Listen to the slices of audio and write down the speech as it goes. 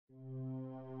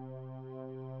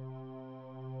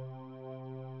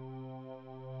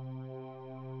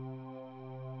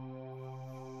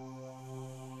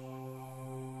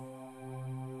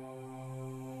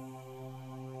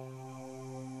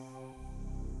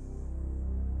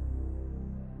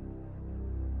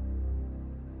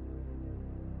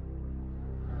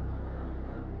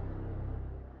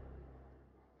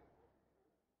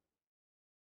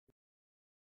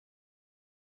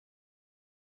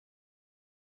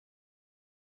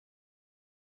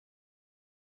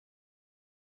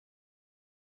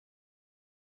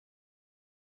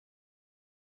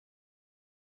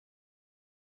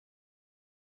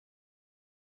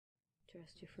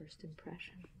Just your first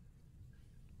impression.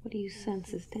 What do you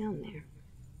sense is down there?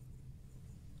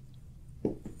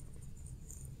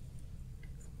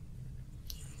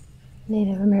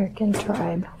 Native American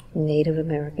tribe. Native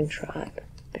American tribe.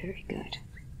 Very good.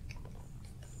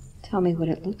 Tell me what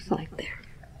it looks like there.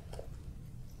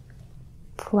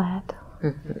 Flat.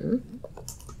 Mm-hmm.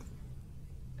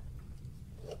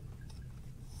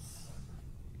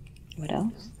 What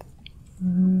else?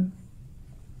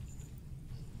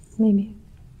 Maybe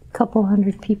a couple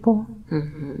hundred people.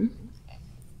 Mm-hmm.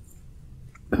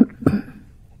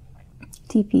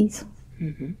 Teepees.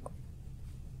 Mm-hmm.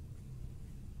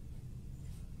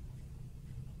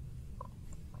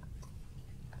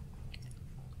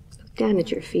 Look down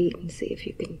at your feet and see if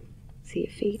you can see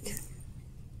your feet.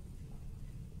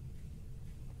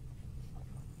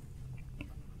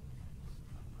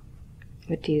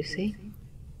 What do you see?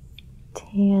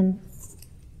 Tan.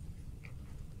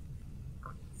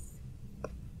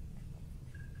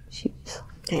 Shoes.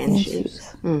 Tan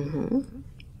shoes. Mm-hmm.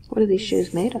 What are these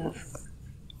shoes made of?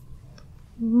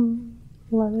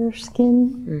 Leather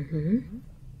skin. Mm-hmm.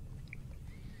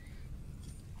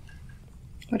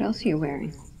 What else are you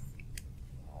wearing?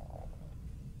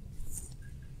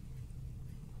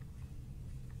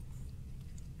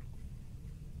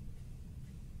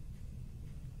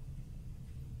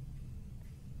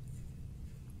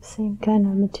 Same kind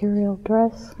of material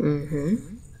dress.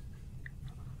 Mm-hmm.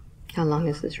 How long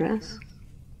is this dress?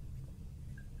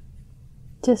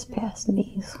 Just past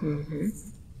knees. Mm-hmm.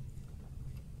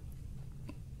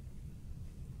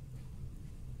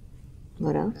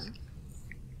 What else?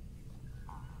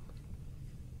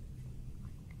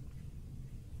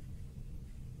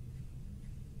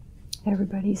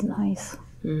 Everybody's nice.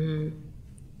 Mm-hmm.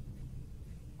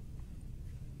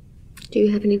 Do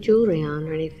you have any jewelry on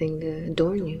or anything to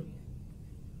adorn you?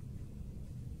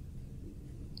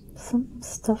 Some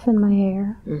stuff in my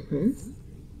hair. Mm-hmm.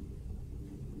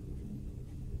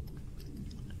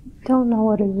 Don't know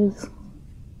what it is.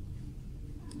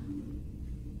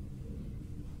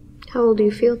 How old do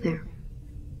you feel there?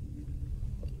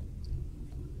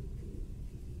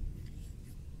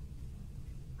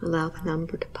 Allow the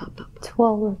number to pop up.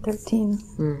 12 or 13.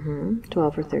 Mm-hmm.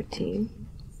 12 or 13.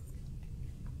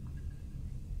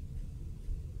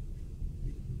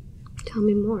 Tell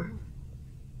me more.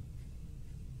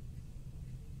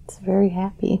 It's very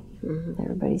happy. Mm-hmm.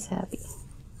 Everybody's happy.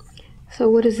 So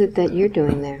what is it that you're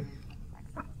doing there?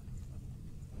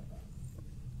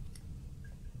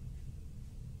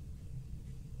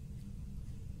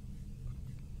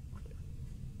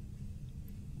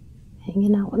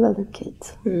 Hanging out with other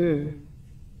kids. Mm.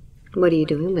 What are you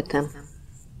doing with them?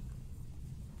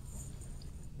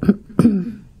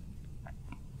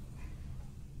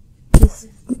 Just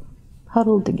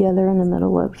huddled together in the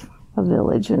middle of a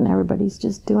village and everybody's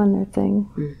just doing their thing.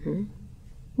 Mm-hmm.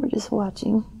 We're just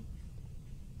watching.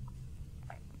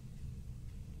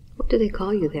 What do they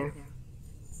call you there?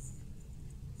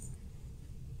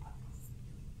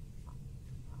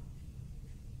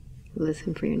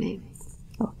 Listen for your name.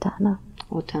 Otana.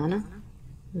 Otana?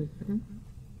 Mm-hmm.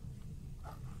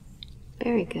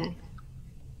 Very good.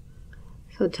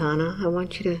 So, Tana, I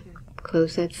want you to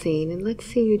close that scene and let's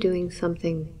see you doing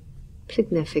something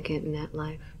significant in that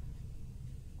life.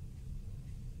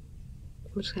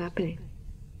 What's happening?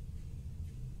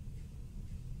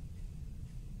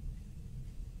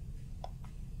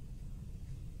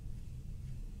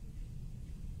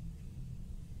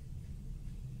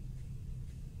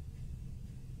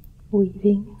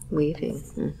 Weaving. Weaving.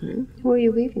 Mm-hmm. Who are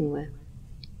you weaving with?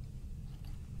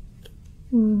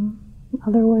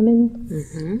 Other women.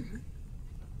 Mm-hmm.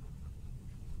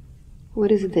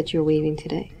 What is it that you're weaving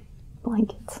today?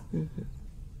 Blankets. Mm-hmm.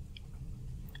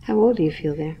 How old do you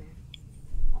feel there?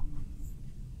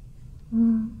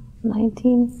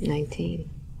 19. 19.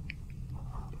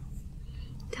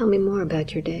 Tell me more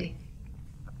about your day.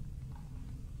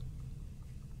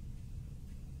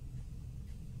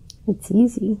 It's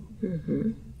easy.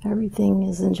 Mm-hmm. Everything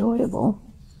is enjoyable.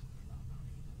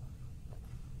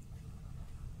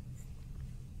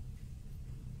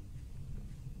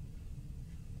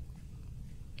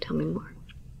 Tell me more.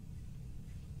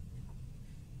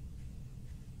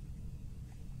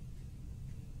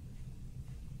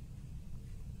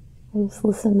 I just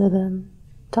listen to them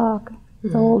talk,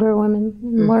 the older women,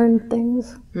 and learn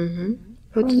things. Mm-hmm.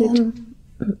 What do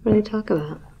they talk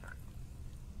about?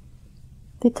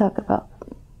 They talk about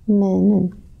men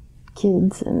and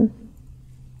kids and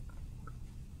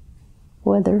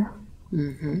weather.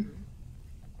 Mm-hmm.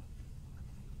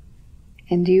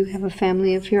 And do you have a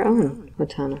family of your own,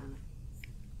 Otana?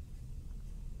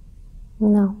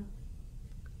 No.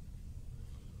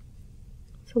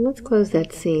 So let's close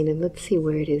that scene and let's see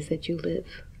where it is that you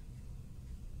live.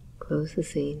 Close the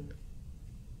scene.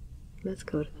 Let's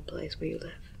go to the place where you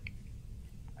live.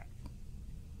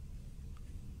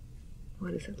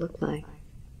 What does it look like?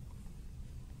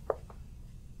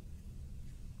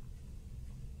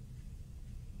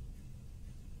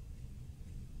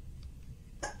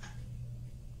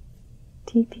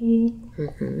 Teepee.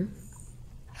 Mm-hmm.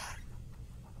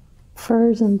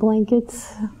 Furs and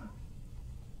blankets.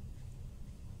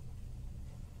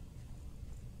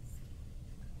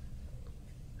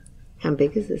 How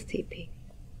big is this teepee?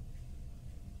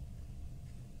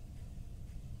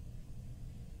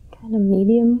 Kind of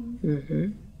medium. Mm-hmm.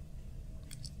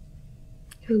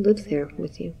 Who lives there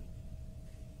with you?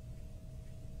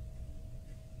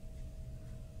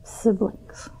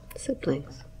 Siblings.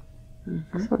 Siblings.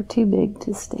 Mm-hmm. So we're too big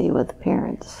to stay with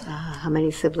parents. How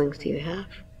many siblings do you have?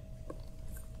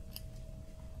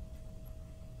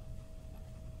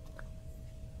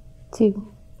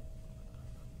 2.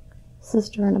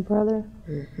 Sister and a brother.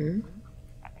 Mm-hmm.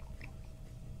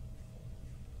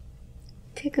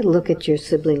 Take a look at your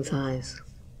siblings' eyes.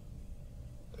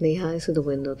 The eyes are the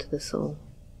window to the soul.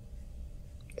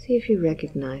 See if you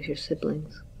recognize your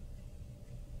siblings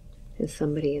as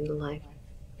somebody in the life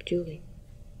of Julie.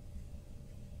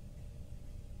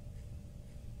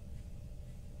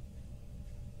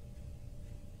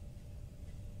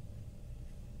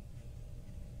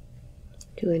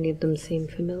 Do any of them seem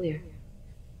familiar?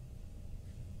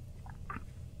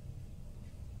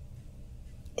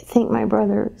 I think my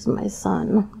brother is my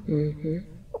son. Mm-hmm.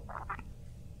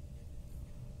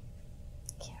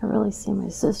 Can't really see my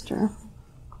sister.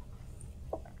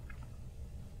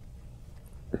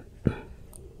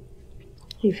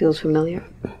 He feels familiar?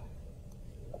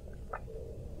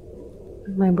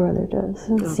 My brother does.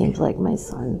 It Okay. seems like my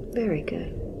son. Very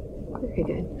good. Very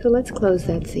good. So let's close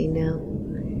that scene now.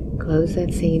 Close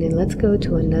that scene and let's go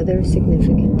to another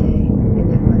significant day in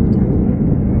that lifetime.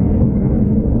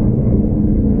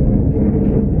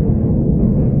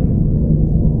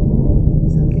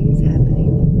 Something is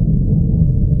happening.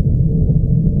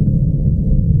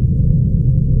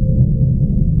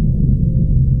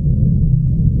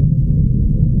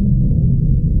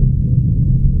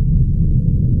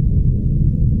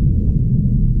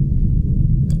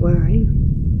 Where are you?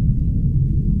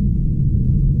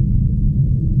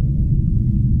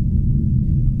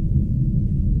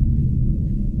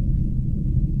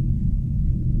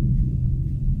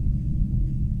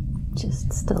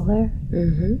 Just still there.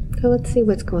 Mm-hmm. So let's see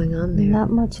what's going on there. Not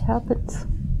much happens.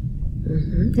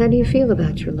 Mm-hmm. How do you feel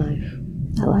about your life?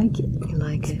 I like it. You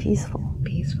like It's it? peaceful.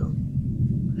 Peaceful.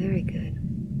 Very good.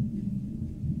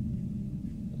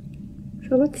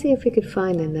 So let's see if we could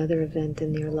find another event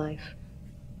in your life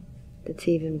that's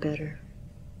even better.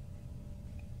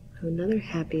 Another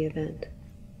happy event.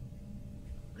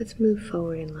 Let's move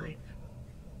forward in life.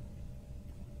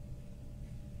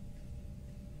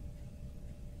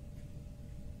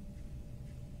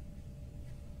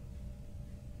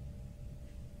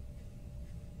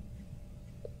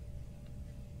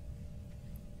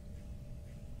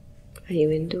 Are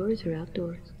you indoors or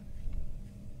outdoors?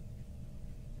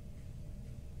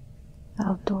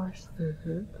 Outdoors.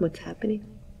 Mm-hmm. What's happening?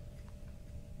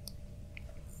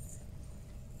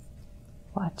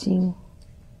 Watching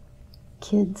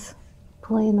kids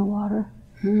play in the water.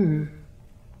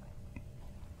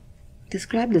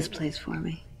 Describe this place for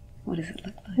me. What does it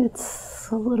look like? It's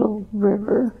a little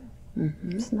river.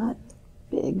 Mm-hmm. It's not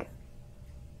big.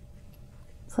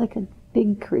 It's like a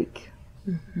big creek.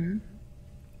 Mm-hmm.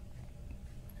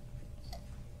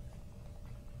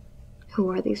 Who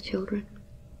are these children?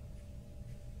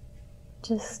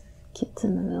 Just kids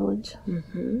in the village.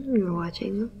 Mm-hmm. You're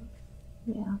watching them?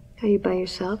 Yeah. Are you by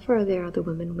yourself or are there other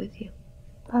women with you?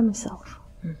 By myself.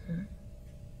 Mm-hmm.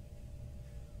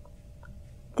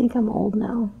 I think I'm old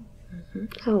now. Mm-hmm.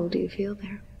 How old do you feel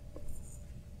there?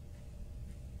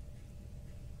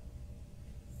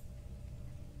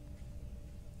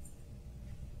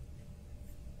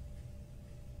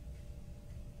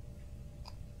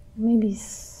 Maybe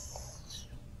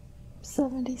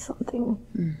 70-something.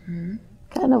 Mm-hmm.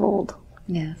 Kind of old.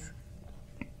 Yes.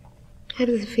 How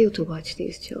does it feel to watch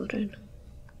these children?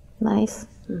 Nice.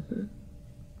 Mm-hmm.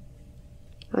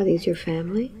 Are these your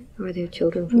family or are they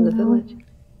children from the No. village?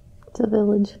 It's a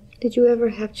village. Did you ever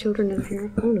have children of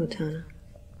your own, Otana?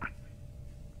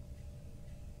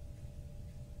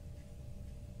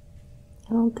 I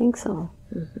don't think so.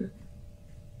 Mm-hmm.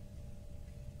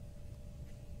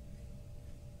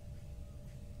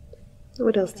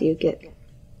 What else do you get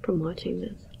from watching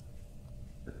this?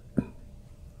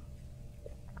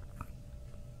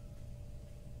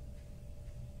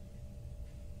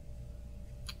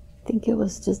 think it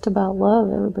was just about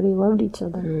love. Everybody loved each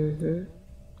other. Mm-hmm.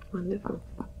 Wonderful.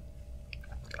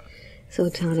 So,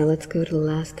 Tana, let's go to the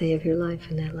last day of your life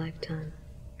in that lifetime.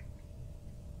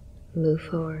 Move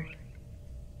forward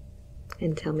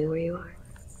and tell me where you are.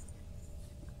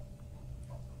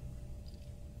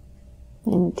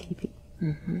 In the teepee.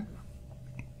 Mm-hmm.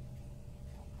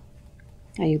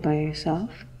 Are you by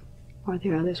yourself, or are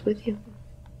there others with you?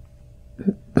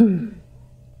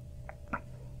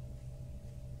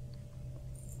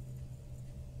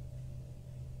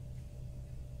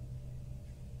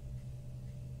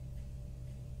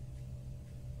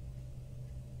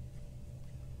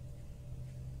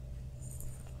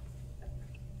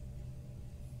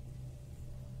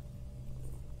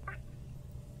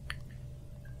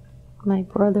 My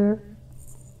brother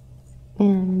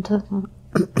and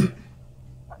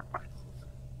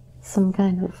some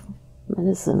kind of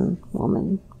medicine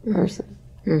woman person.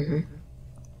 Mm-hmm.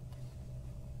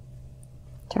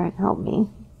 Trying to help me.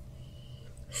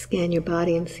 Scan your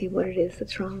body and see what it is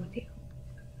that's wrong with you.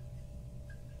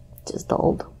 Just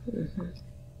old. Mm-hmm.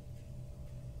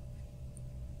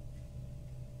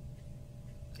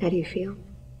 How do you feel?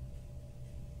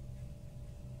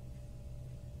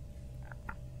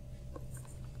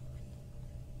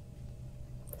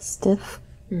 Stiff.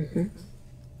 Mm-hmm.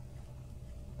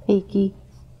 Achy.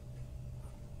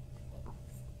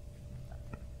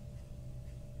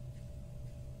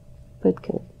 But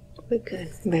good. Good, good.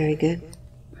 Very good.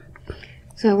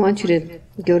 So I want you to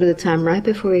go to the time right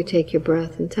before you take your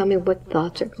breath and tell me what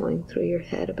thoughts are going through your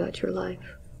head about your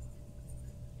life.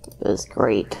 It was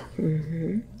great.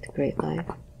 Mm-hmm. It's a great life.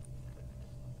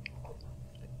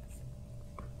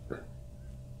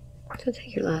 So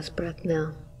take your last breath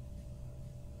now.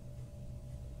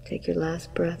 Take your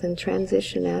last breath and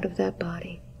transition out of that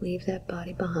body. Leave that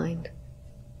body behind.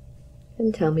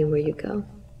 And tell me where you go.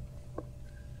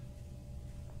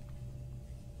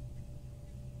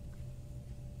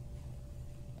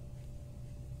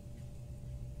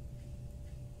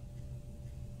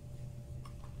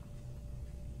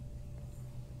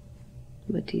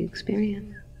 What do you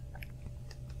experience?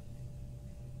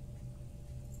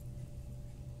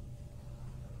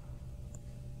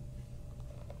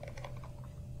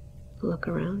 Look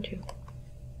around you.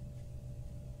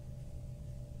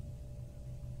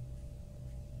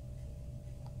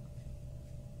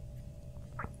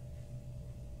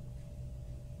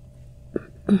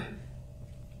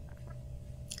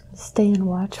 Stay and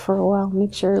watch for a while.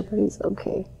 Make sure everybody's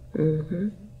okay. Mm-hmm.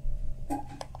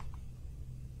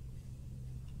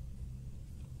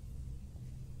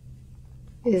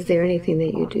 Is there anything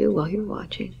that you do while you're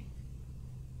watching?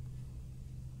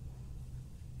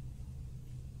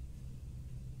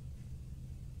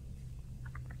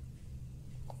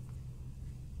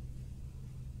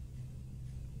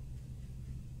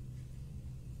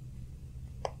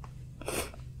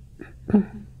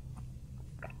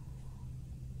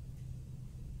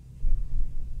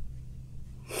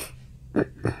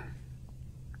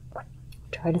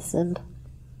 Try to send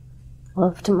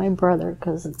love to my brother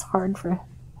because it's hard for him.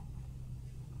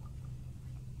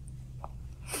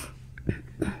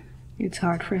 It's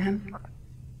hard for him?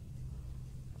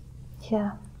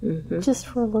 Yeah. Mm-hmm. Just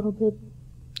for a little bit.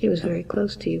 He was very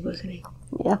close to you, wasn't he?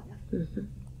 Yeah. Mm-hmm.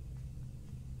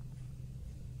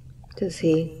 Does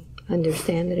he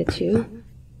understand that it's you?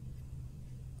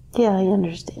 Yeah, he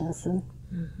understands. And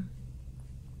Mm-hmm.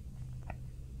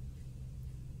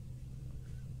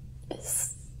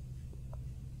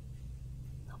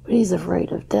 nobody's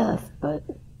afraid of death, but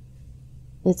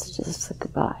it's just a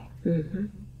goodbye. Mm-hmm.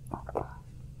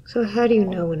 So how do you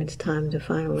know when it's time to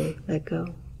finally let go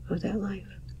of that life?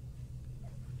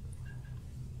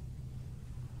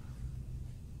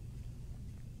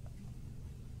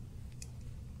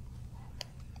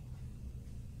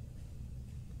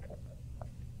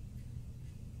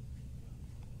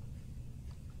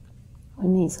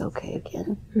 When he's okay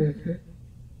again. Mm-hmm.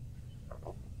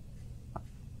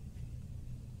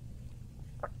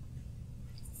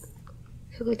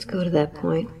 So let's go to that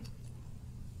point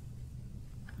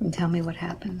and tell me what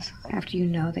happens after you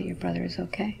know that your brother is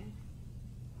okay.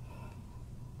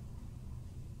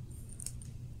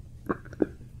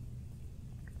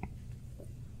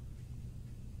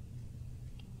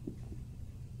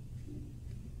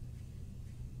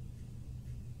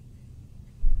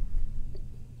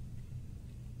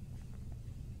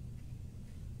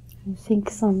 I think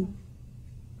some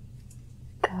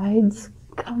guides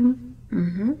come.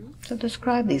 Mm-hmm. So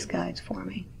describe these guides for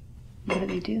me. What do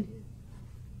they do?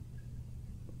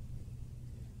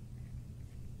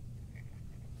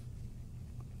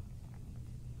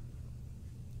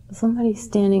 Somebody's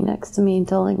standing next to me and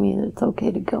telling me that it's okay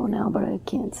to go now, but I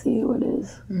can't see who it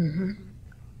is. Mm-hmm.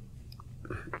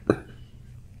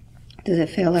 Does it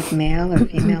feel like male or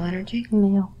female energy?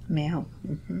 Male. Male.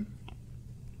 Mm-hmm.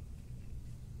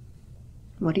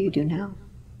 What do you do now?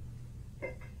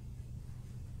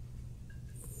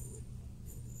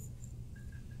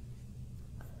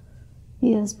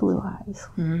 He has blue eyes.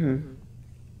 Mm-hmm.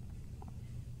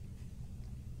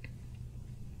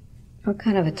 What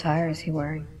kind of attire is he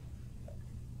wearing?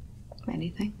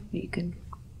 Anything you can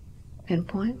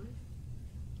pinpoint?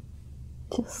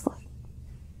 Just like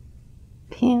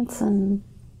pants and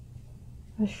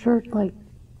a shirt, like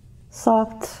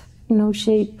soft, no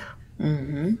shape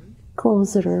Mm-hmm.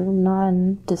 clothes that are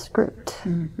nondescript.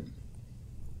 Mm-hmm.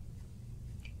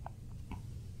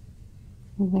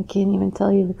 And I can't even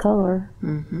tell you the color.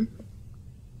 Mm-hmm.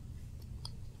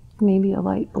 Maybe a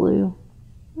light blue.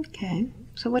 Okay.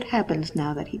 So what happens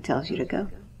now that he tells you to go?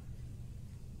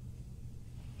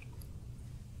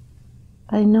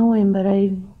 I know him, but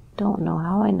I don't know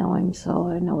how I know him, so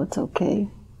I know it's okay.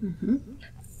 Mm-hmm.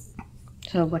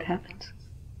 So what happens?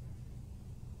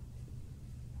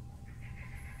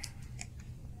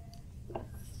 I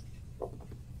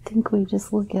think we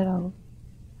just look at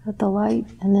the light,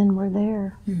 and then we're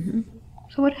there. Mm-hmm.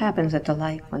 So what happens at the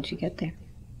light once you get there?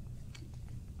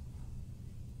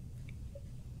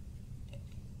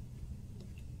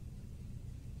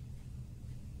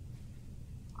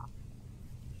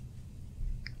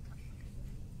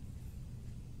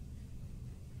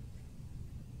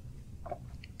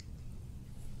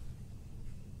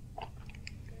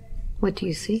 What do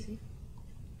you see?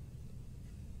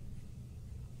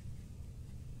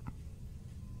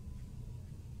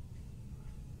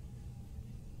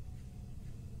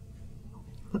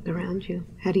 Look around you.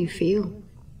 How do you feel?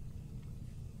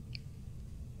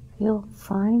 Feel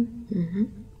fine? Mm-hmm.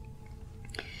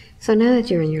 So now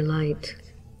that you're in your light,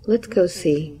 let's go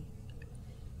see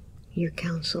your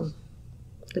counsel,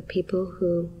 the people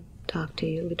who talk to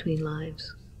you in between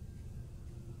lives.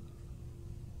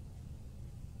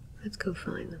 Let's go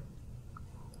find them.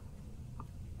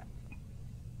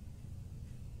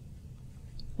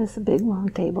 It's a big long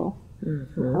table.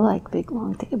 Mm-hmm. I like big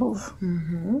long tables.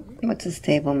 Mm-hmm. What's this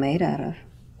table made out of?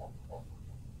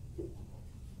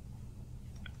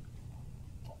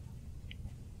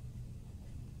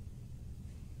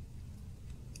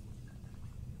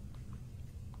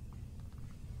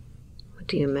 What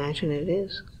do you imagine it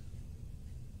is?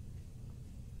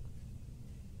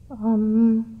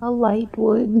 A light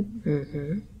wood.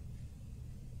 Mm-hmm.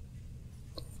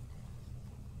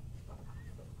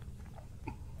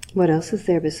 What else is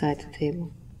there besides the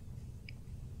table?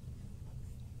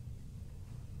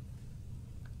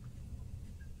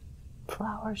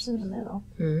 Flowers in the middle.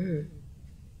 Mm.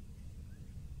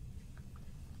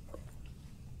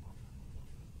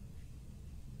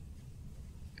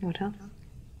 What else?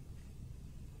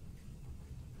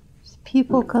 There's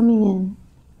people coming in.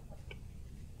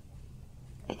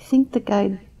 I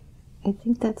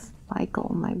think that's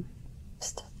Michael, my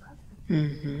stepbrother.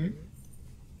 Mm-hmm.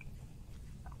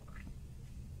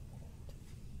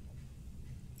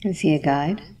 Is he a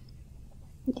guide?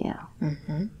 Yeah.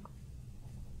 Mm-hmm.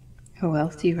 Who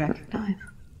else do you recognize?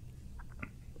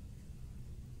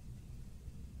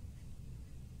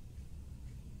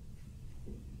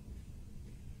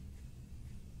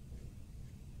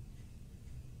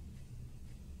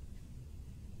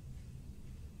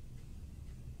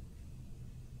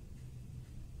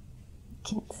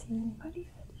 Can't see anybody.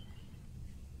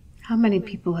 How many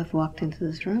people have walked into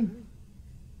this room?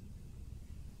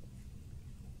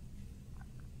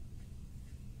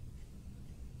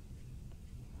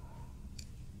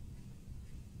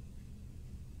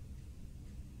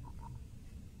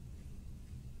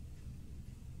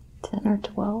 Ten or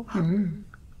 12. Mm.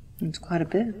 It's quite a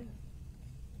bit.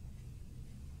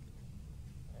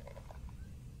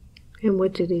 And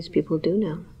what do these people do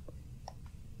now?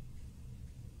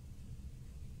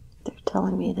 They're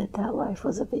telling me that life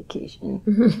was a vacation.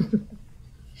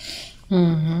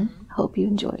 Mm-hmm. Hope you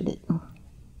enjoyed it.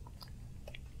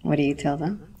 What do you tell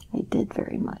them? I did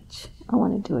very much. I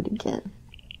want to do it again.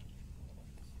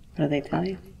 What do they tell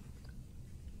you?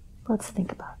 Let's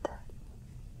think about that.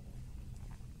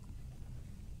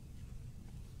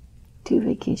 2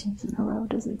 vacations in a row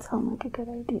doesn't sound like a good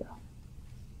idea.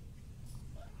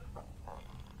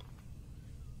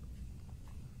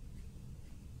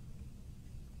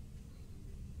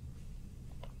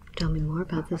 Tell me more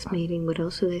about this meeting. What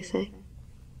else do they say?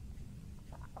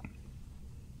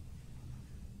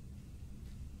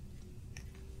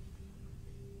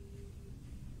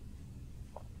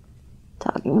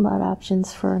 Talking about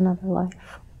options for another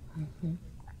life. Mm-hmm.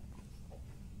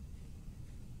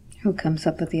 Who comes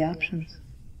up with the options?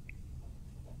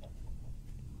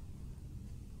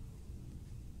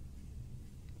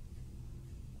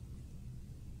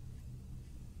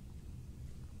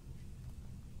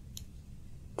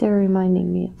 They're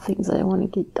reminding me of things I want to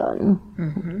get done.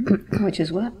 Mm-hmm. Which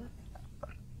is what?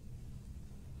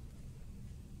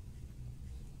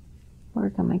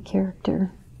 Work on my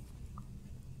character.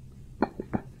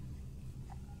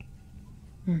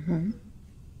 Mm-hmm.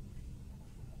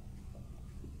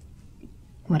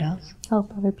 What else?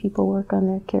 Help other people work on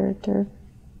their character.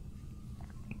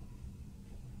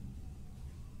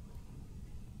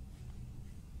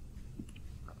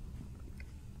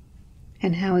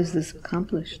 And how is this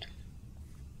accomplished?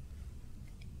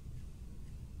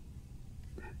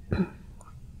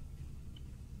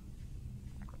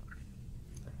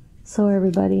 So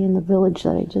everybody in the village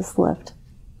that I just left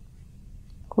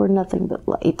were nothing but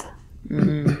light.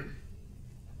 Mm-hmm.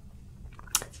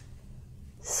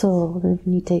 So then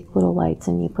you take little lights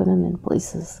and you put them in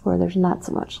places where there's not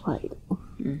so much light.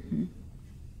 Mm-hmm.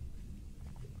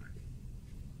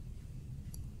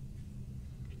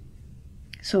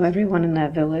 So everyone in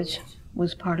that village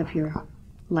was part of your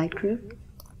light group?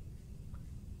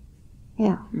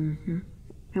 Yeah. Mm-hmm.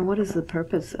 And what is the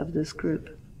purpose of this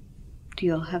group? Do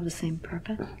you all have the same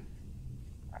purpose?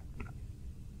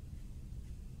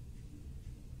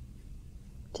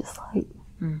 Just light.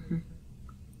 Mm-hmm.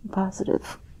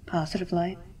 Positive. Positive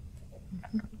light?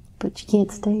 Mm-hmm. But you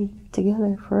can't stay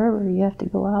together forever. You have to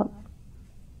go out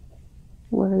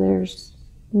where there's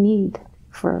need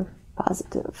for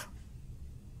positive.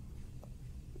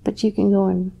 But you can go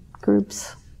in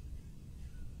groups.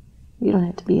 You don't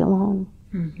have to be alone.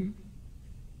 Mm-hmm.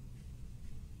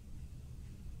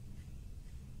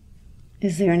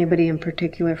 Is there anybody in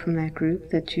particular from that group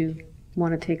that you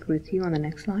want to take with you on the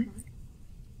next line?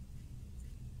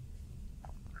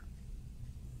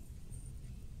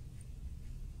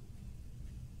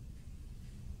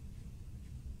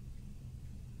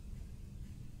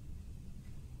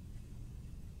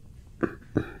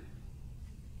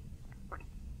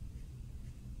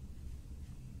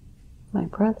 My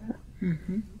brother.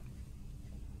 Mm-hmm.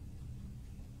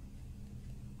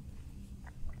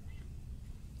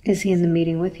 Is he in the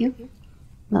meeting with you?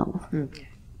 No. Okay.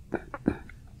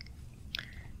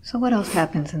 So what else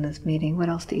happens in this meeting? What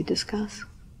else do you discuss?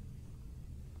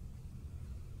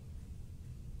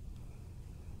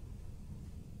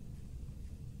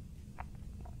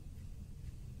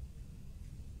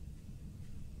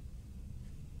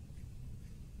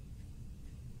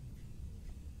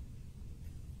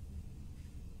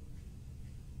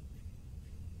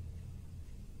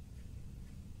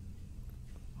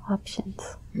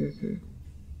 Options. Mm-hmm.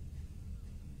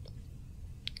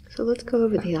 So let's go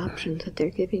over the options that they're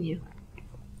giving you.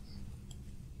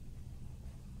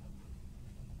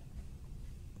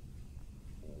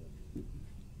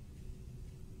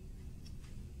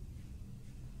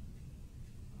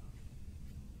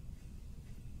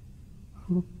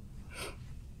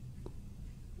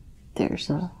 There's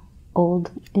a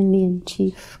old Indian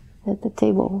chief at the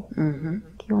table. Mm-hmm.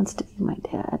 He wants to be my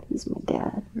dad. He's my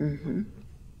dad. Mm-hmm.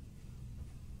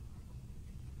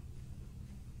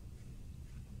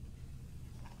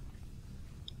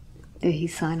 Did he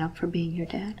sign up for being your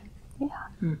dad? Yeah.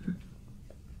 Mm-hmm.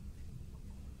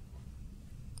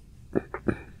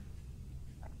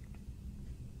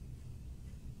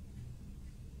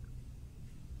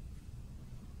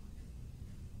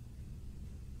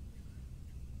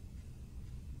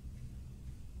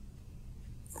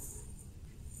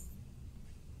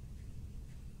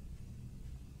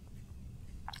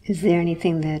 Is there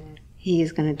anything that he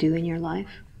is going to do in your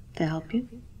life to help you?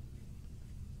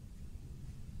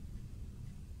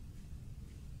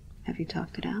 Have you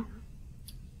talked it out?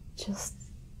 Just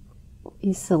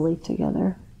be silly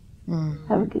together. Mm-hmm.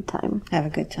 Have a good time. Have a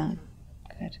good time.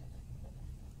 Good.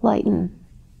 Lighten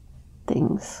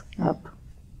things up.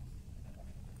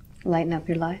 Lighten up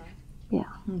your life? Yeah.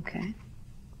 Okay.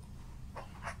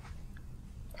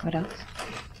 What else?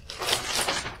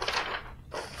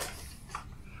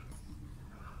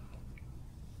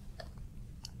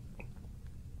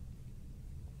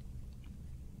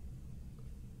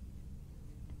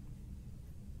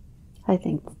 I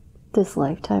think this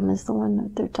lifetime is the one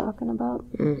that they're talking about.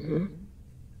 Mm-hmm.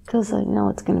 Because I know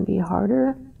it's going to be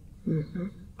harder. Mm-hmm.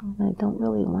 And I don't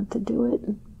really want to do it.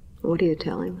 What are you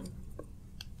telling them?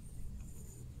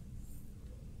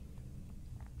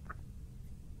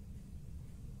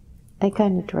 I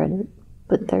kind of dread it.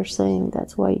 But they're saying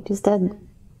that's why you just had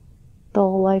the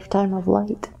whole lifetime of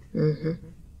light Mm-hmm.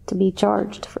 to be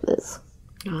charged for this.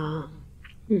 Ah.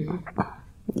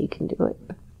 Mm-hmm. You can do it.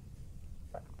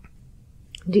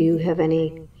 Do you have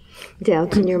any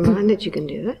doubts in your mind that you can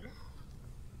do it?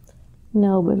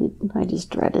 No, but I just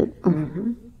dread it.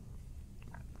 Mm-hmm.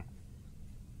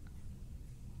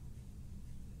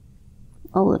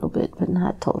 A little bit, but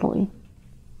not totally.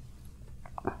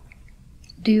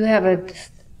 Do you have a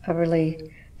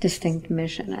really distinct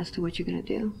mission as to what you're going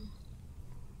to do?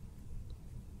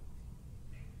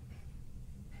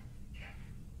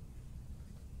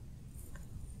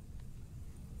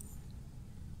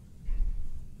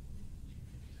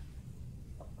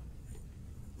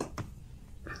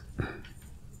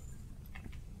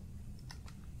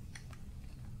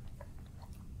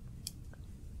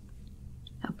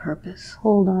 A purpose?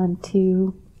 Hold on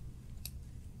to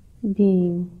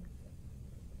being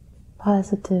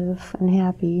positive and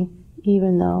happy,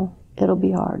 even though it'll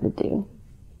be hard to do.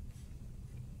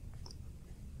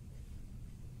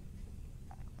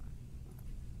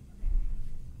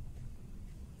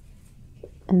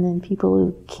 And then people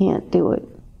who can't do it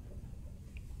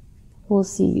will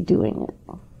see you doing it.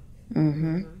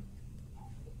 Mm-hmm.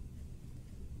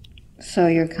 So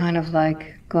you're kind of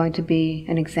like going to be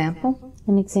an example?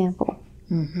 An example.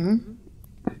 Mm-hmm.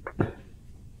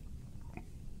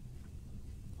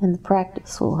 And the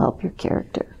practice will help your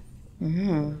character.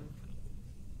 Mm-hmm.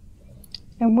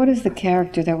 And what is the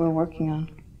character that we're working on?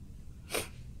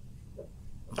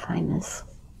 Kindness.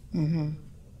 Mm-hmm.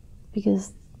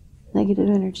 Because negative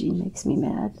energy makes me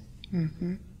mad.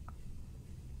 Mm-hmm.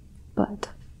 But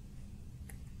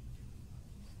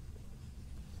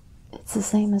it's the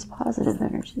same as positive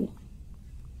energy.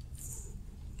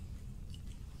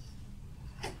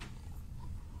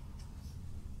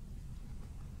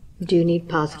 Do you need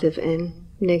positive and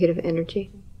negative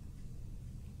energy?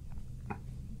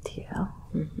 Yeah.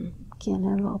 Mm-hmm. Can't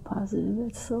have it all positive.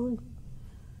 That's silly.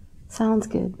 Sounds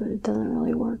good, but it doesn't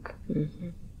really work. Mm-hmm.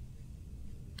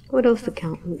 What else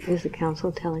is the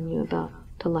council telling you about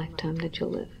the lifetime that you'll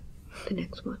live? The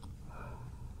next one.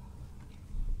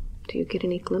 Do you get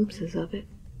any glimpses of it?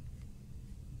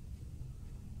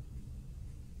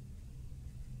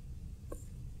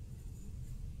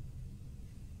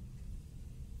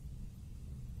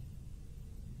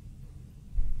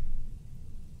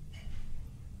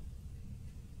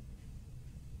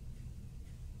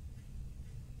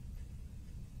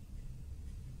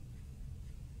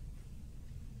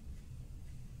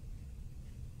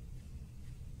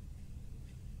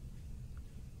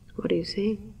 What do you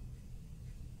see?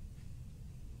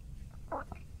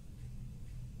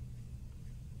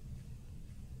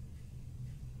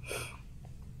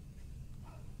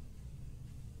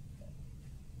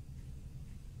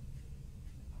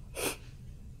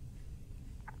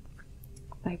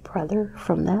 My brother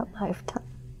from that lifetime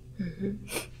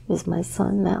is my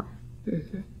son now.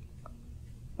 Mm-hmm.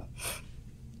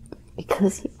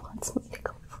 Because he wants me to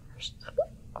go first.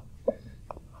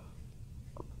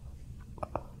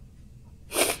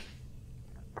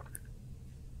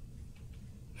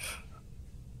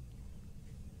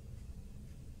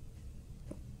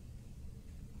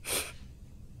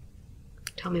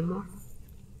 Tell me more.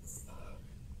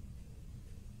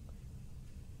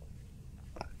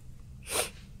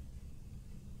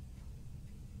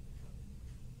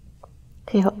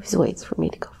 He always waits for me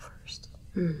to go first.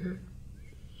 Mm-hmm.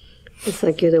 It's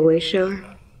like you're the way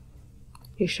shower.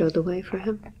 You show the way for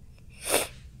him.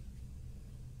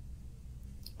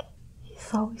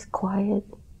 He's always quiet.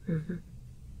 Mm-hmm.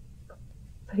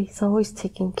 But he's always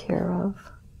taken care of.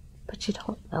 But you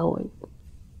don't know it.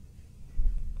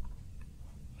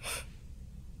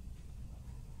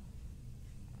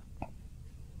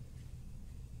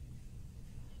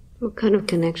 What kind of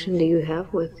connection do you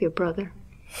have with your brother?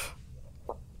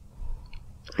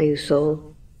 Are you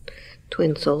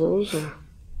twin souls or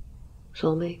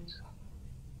soulmates?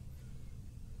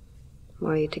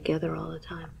 Or are you together all the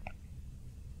time?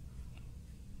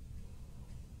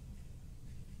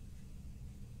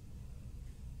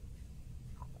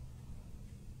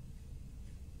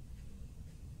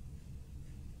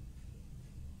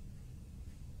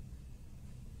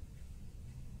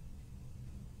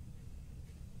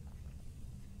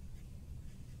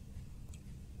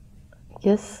 I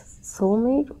guess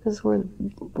soulmate, because we're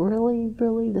really,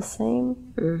 really the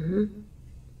same. Mm-hmm.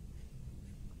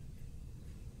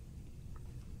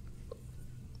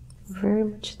 Very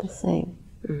much the same.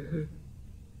 Mm-hmm.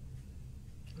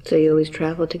 So you always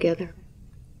travel together?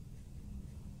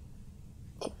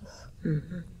 Yes.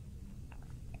 Mm-hmm.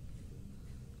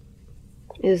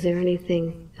 Is there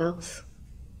anything else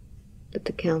that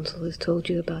the council has told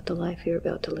you about the life you're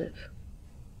about to live?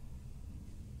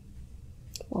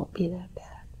 Won't be that bad.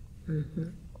 Mm-hmm.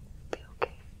 Be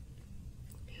okay.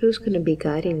 Who's going to be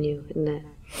guiding you in that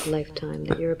lifetime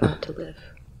that you're about to live?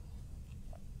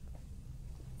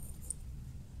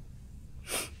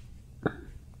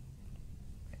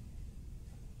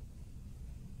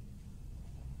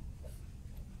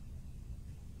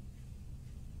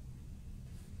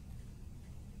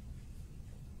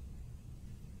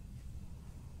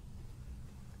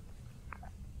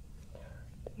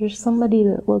 There's somebody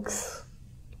that looks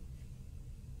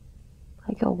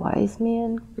like a wise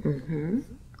man. Mm-hmm.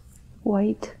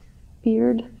 White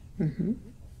beard. Mm-hmm.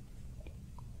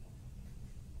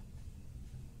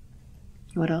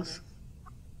 What else?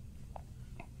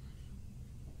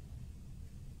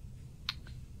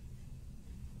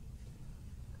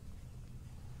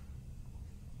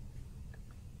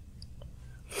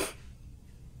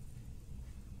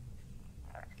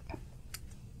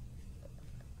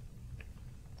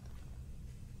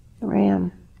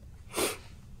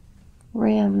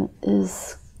 Ram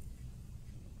is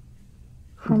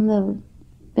from the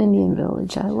Indian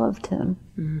village. I loved him.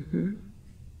 Mm-hmm.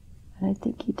 And I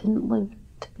think he didn't live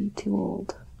to be too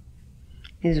old.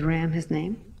 Is Ram his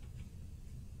name?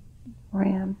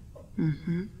 Ram.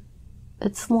 Mm-hmm.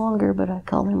 It's longer, but I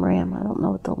call him Ram. I don't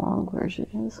know what the long version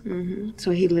is. Mm-hmm. So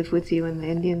he lived with you in the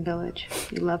Indian village.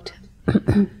 You loved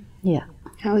him. Yeah.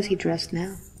 How is he dressed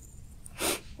now?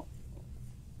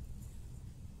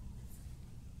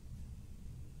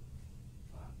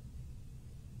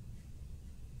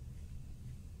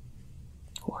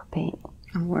 War paint.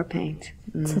 A war paint.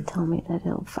 Mm. To tell me that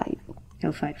he'll fight.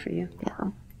 He'll fight for you.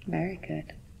 Yeah. Very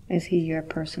good. Is he your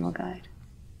personal guide?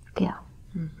 Yeah.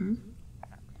 Mm-hmm.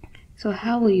 So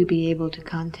how will you be able to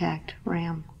contact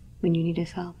Ram when you need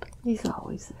his help? He's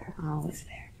always there. Always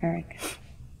there. Very good.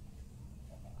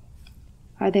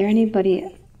 Are there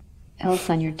anybody else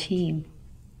on your team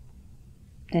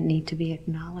that need to be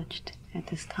acknowledged at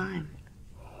this time?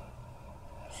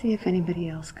 See if anybody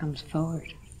else comes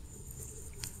forward.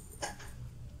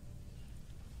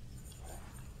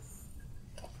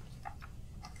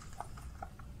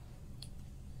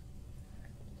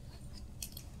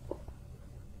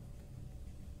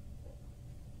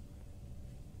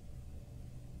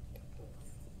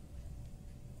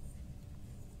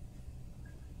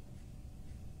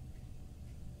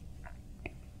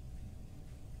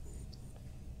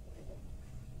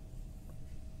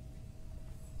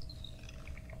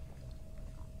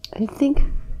 I think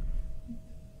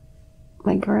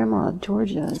my grandma,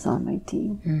 Georgia, is on my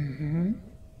team. Mm-hmm.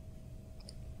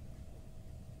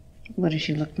 What does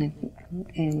she look like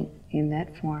in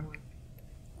that form?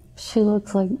 She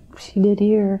looks like she did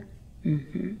here.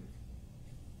 Mm-hmm.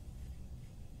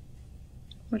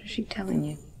 What is she telling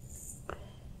you?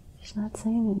 She's not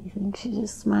saying anything. She's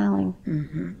just smiling.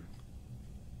 Mm-hmm.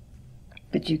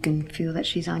 But you can feel that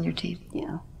she's on your team?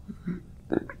 Yeah. Mm-hmm.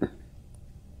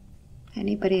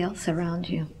 Anybody else around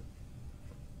you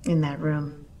in that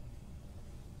room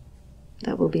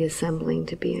that will be assembling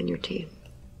to be on your team?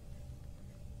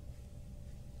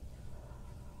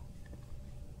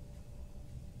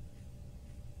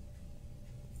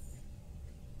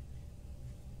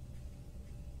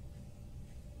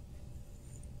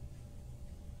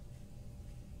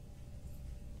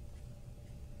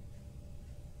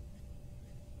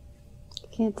 I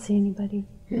can't see anybody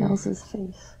else's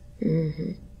face.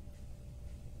 Mm-hmm.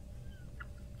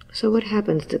 So what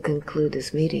happens to conclude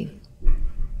this meeting? I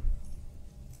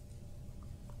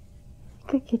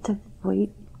think I get to wait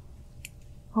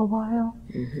a while.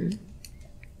 Mm-hmm.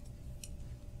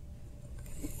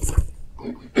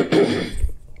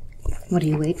 What do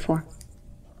you wait for?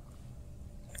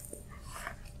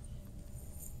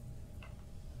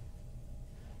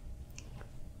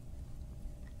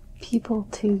 People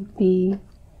to be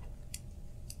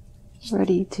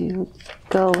ready to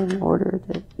go in order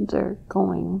that they're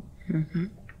going. Mm-hmm.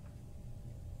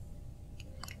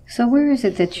 So where is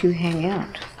it that you hang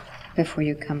out before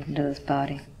you come into this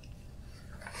body?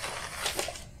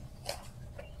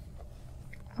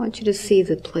 I want you to see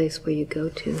the place where you go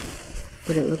to,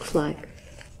 what it looks like.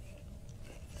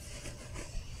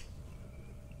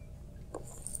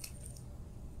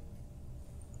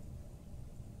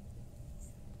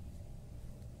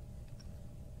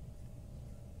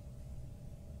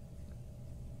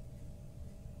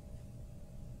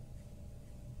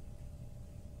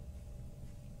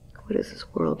 What does this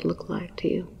world look like to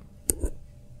you?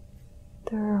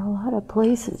 There are a lot of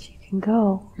places you can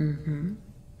go. Mm-hmm.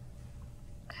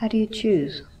 How do you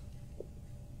choose?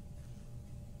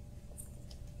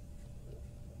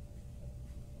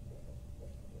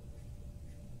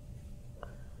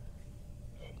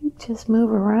 You just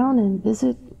move around and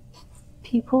visit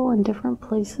people in different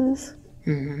places.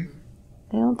 Mm-hmm.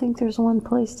 I don't think there's one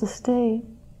place to stay.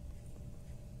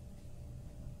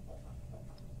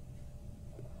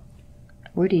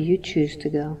 Where do you choose to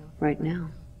go right now?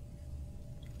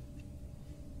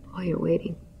 While you're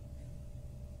waiting.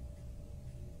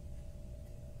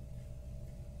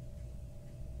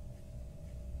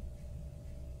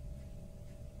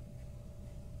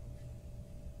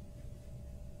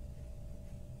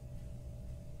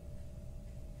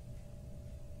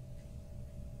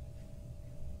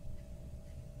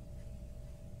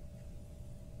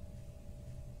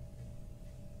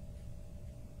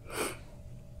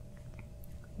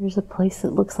 There's a place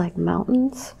that looks like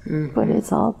mountains, Mm-hmm. but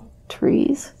it's all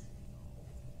trees.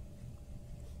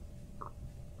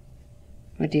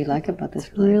 What do you like about this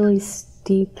It's place? really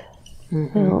steep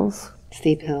Mm-hmm. hills,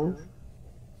 Steep hills.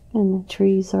 and the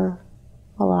trees are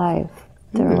alive.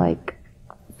 They're like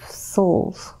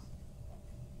souls.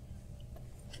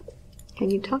 Can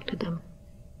you talk to them?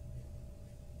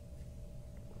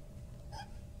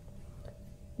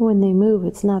 When they move,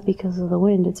 it's not because of the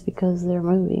wind, it's because they're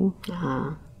moving.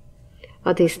 Ah.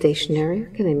 Are they stationary?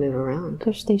 Can they move around?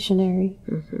 They're stationary,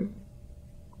 Mm-hmm.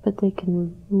 but they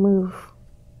can move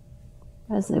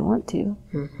as they want to.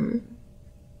 Mm-hmm.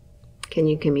 Can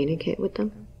you communicate with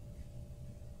them?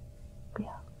 Yeah.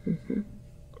 Mm-hmm.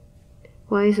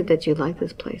 Why is it that you like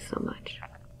this place so much?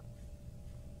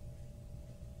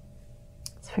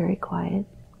 It's very quiet.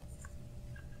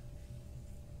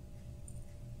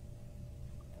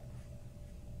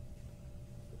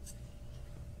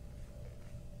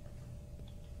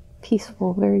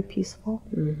 Peaceful, very peaceful.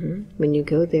 Mm-hmm. When you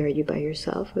go there, are you by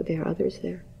yourself or there are others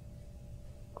there?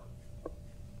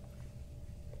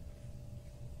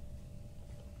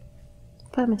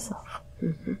 By myself.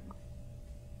 Mm-hmm.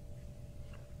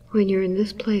 When you're in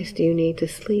this place, do you need to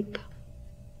sleep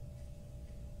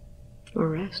or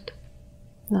rest?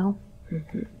 No.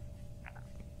 Mm-hmm.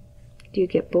 Do you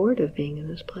get bored of being in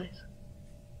this place?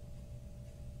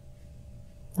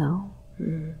 No.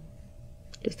 Mm.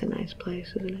 Just a nice place,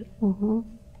 isn't it? Mm-hmm.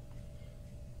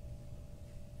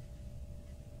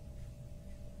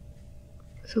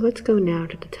 So let's go now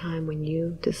to the time when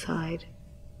you decide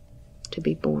to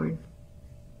be born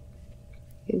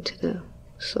into the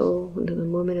soul, into the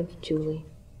moment of Julie.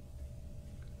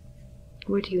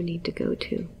 Where do you need to go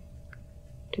to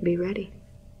be ready?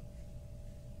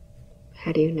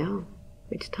 How do you know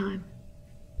it's time?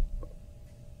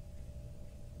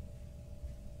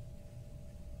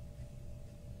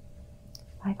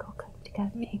 Michael could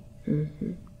get me.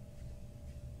 Mm-hmm.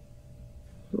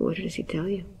 What does he tell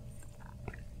you?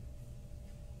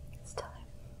 It's time.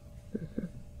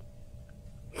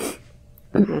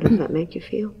 How does that make you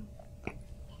feel?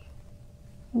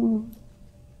 I'm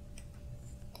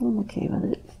okay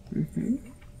with it. Mm-hmm.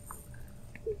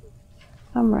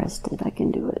 I'm rested. I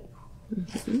can do it.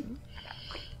 Mm-hmm.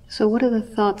 So what are the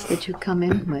thoughts that you come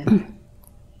in with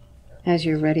as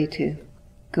you're ready to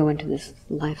go into this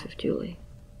life of Julie?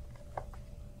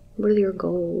 What are your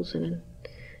goals and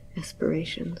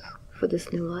aspirations for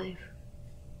this new life?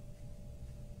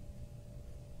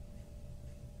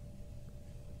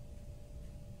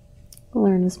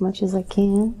 Learn as much as I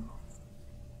can.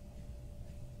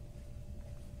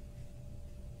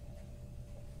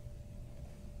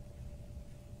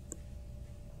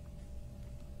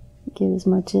 Get as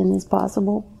much in as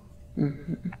possible.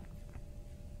 Mm-hmm.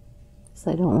 Because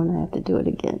I don't want to have to do it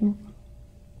again.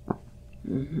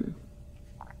 Mm-hmm.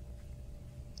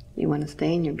 You want to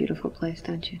stay in your beautiful place,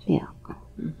 don't you? Yeah.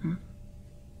 Mm-hmm.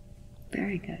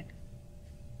 Very good.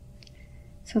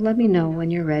 So let me know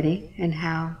when you're ready and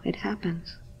how it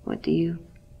happens. What do you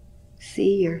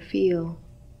see or feel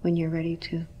when you're ready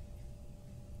to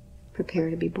prepare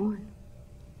to be born?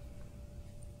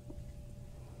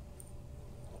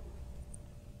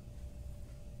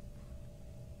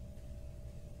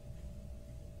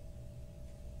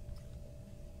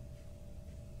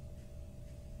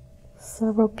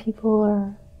 Several people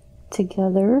are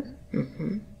together.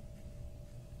 Mm-hmm.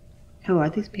 Who are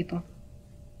these people?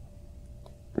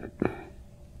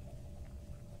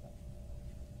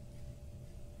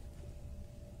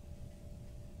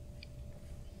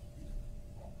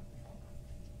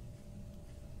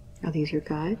 Are these your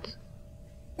guides?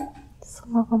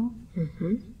 Some of them.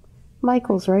 Mm-hmm.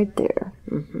 Michael's right there.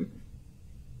 Mm-hmm.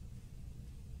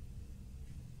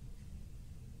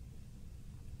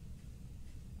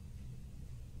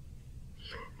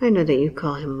 I know that you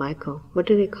call him Michael. What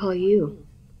do they call you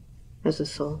as a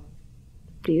soul?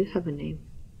 Do you have a name?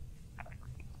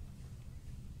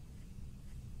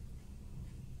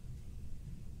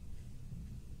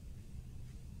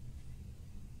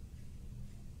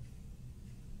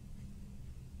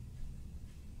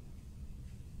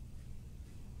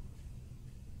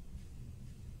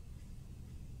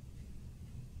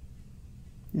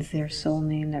 Is there a soul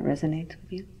name that resonates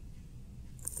with you?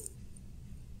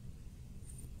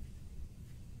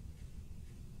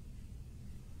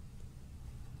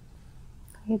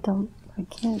 I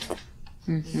can't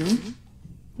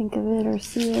think of it or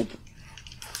see it.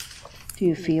 Do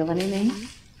you feel any name?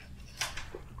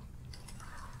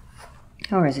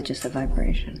 Or is it just a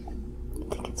vibration?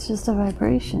 I think it's just a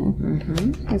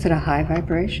vibration. Is it a high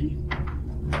vibration?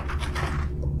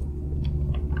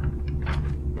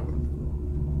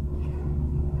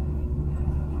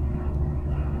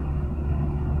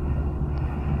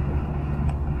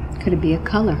 Could it be a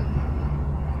color?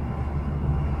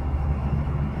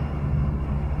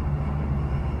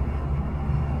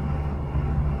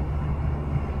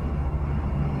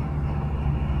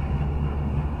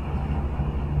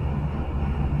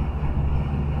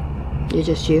 You're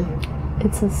just you?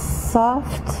 It's a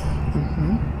soft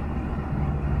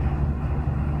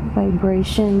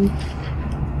vibration,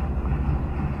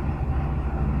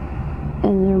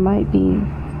 and there might be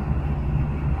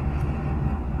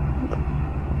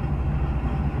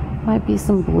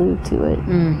some blue to it.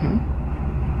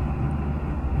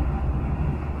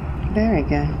 Very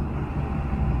good.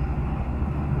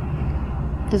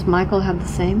 Does Michael have the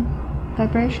same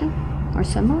vibration or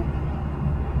similar?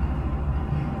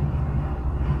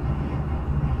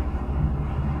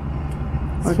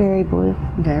 It's very blue.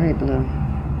 Very blue.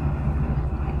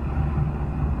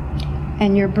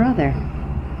 And your brother,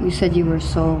 you said you were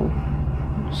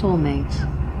soulmates.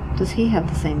 Does he have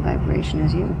the same vibration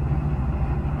as you?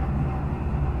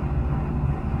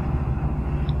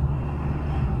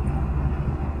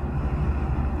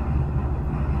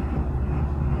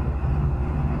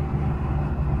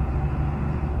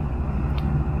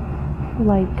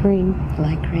 Light green.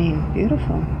 Light green.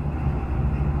 Beautiful.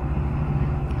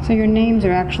 So your names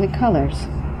are actually colors.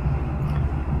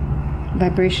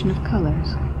 Vibration of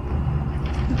colors.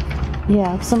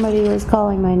 Yeah, if somebody was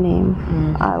calling my name,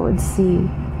 I would see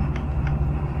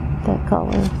that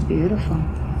color. Beautiful.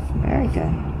 Very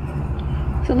good.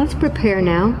 So let's prepare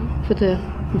now for the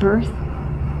birth.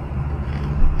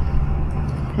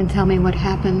 And tell me what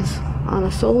happens on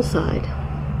the soul side.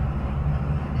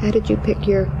 How did you pick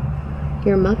your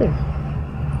mother?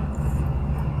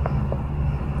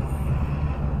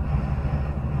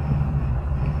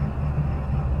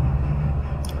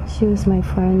 She was my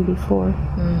friend before.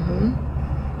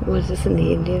 Was this in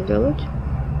the Indian village?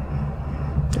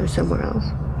 Or somewhere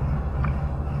else?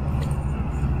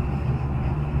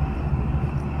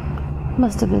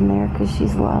 Must have been there because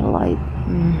she's a lot of light.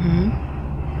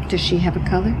 Does she have a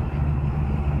color?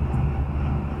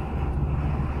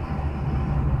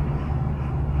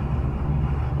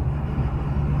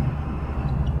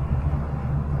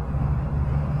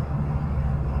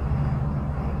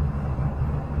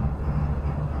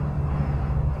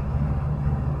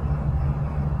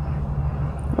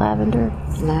 Lavender.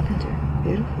 Lavender.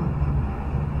 Beautiful.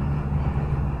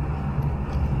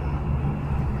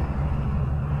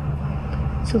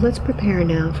 So let's prepare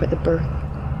now for the birth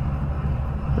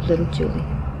of little Julie.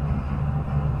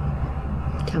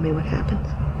 Tell me what happens.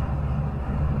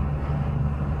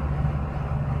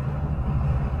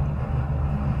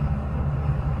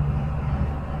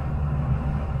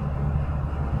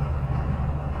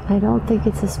 I don't think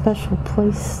it's a special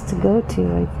place to go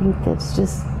to. I think that's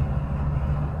just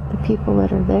the people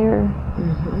that are there.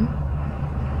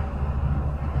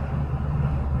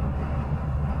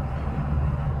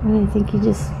 And I think you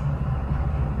just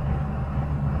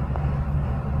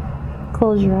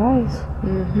close your eyes.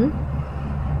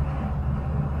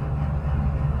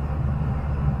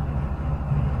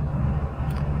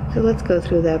 So let's go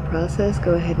through that process.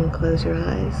 Go ahead and close your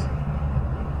eyes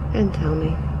and tell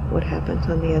me what happens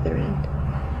on the other end.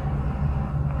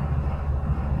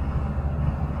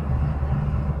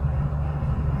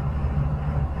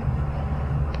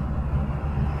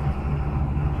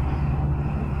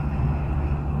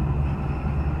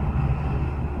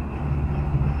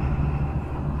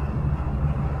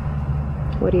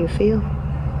 What do you feel?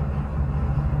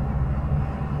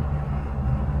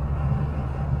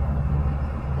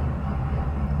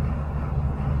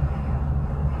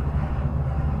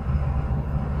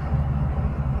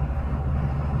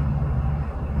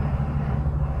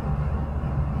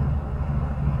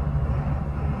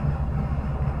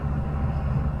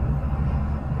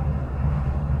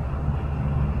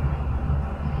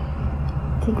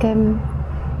 I think I'm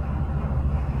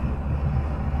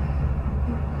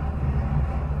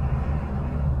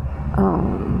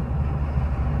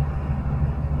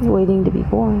waiting to be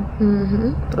born.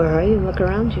 Or are you? Look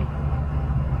around you.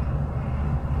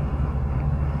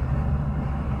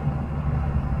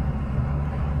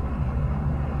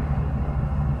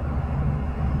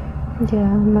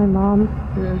 Yeah, my mom.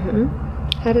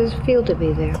 How does it feel to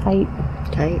be there? Tight.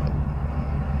 Tight.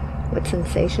 What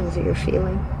sensations are you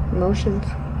feeling? Emotions?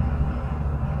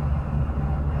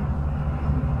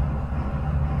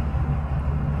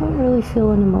 I don't really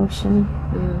feel an emotion.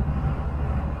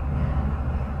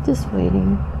 Just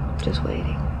waiting. Just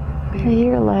waiting. I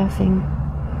hear laughing.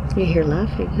 You hear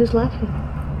laughing? Who's laughing?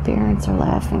 Parents are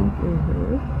laughing.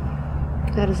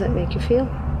 How does that make you feel?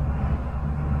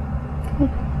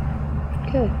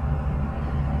 Good.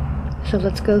 So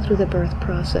let's go through the birth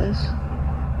process.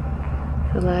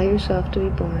 Allow yourself to be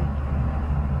born.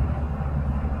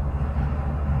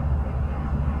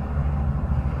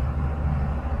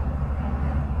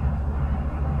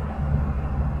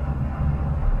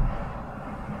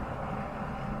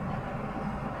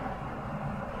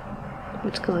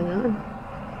 What's going on?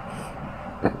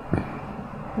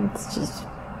 It's just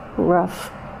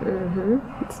rough.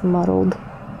 It's muddled.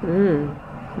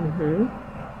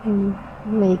 And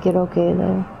make it okay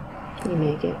though. You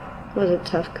make it. Was it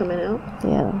tough coming out?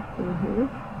 Yeah.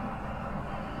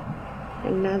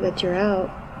 And now that you're out,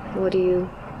 what are you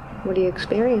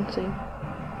experiencing?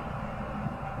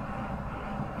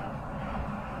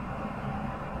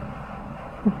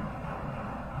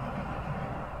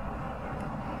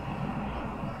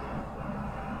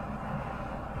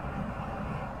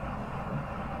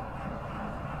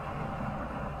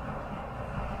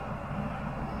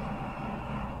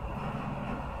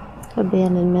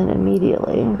 Abandonment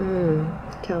immediately.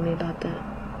 Tell me about that.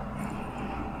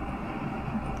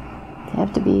 They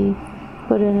have to be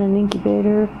put in an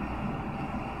incubator.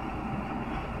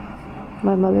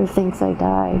 My mother thinks I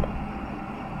died.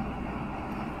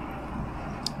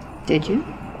 Did you?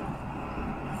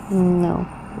 No.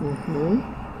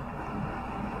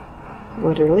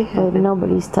 What really happened? But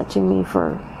nobody's touching me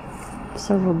for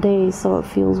several days, so it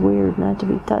feels weird not to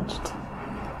be touched.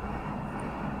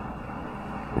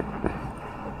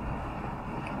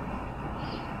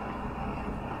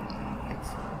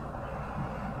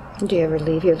 Do you ever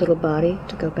leave your little body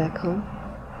to go back home?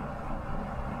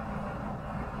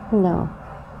 No.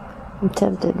 I'm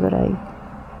tempted, but I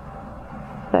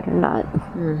better not.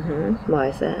 Why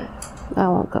is that? I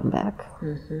won't come back.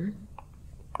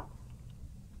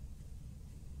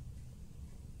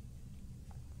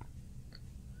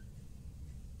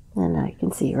 And I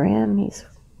can see Ram. He's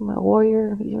a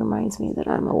warrior. He reminds me that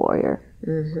I'm a warrior.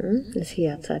 Is he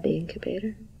outside the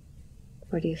incubator?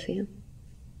 Where do you see him?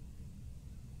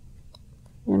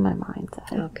 In my mind's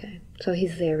eye. Okay. So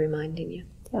he's there reminding you.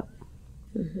 Yep.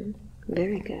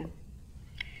 Very good.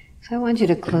 So I want you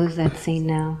to close that scene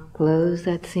now. Close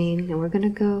that scene. And we're going to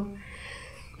go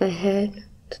ahead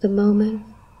to the moment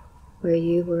where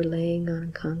you were laying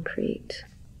on concrete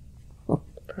for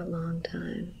a long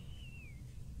time.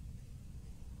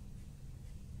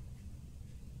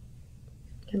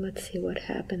 And let's see what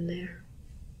happened there.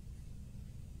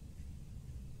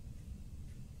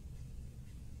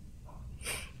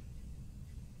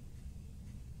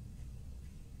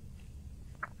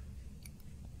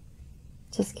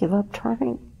 Just give up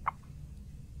trying.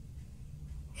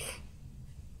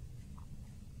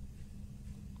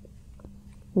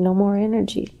 No more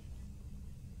energy.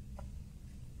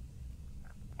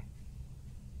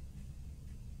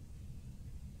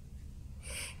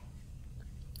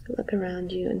 Look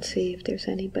around you and see if there's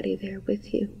anybody there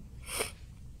with you,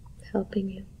 helping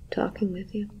you, talking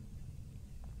with you.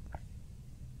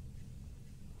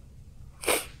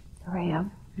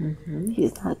 Ram.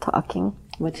 He's not talking.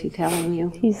 What's he telling you?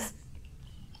 He's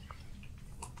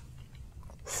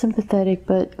sympathetic,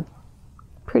 but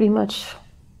pretty much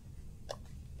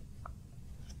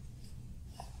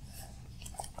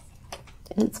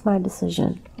it's my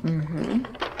decision.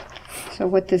 So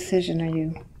what decision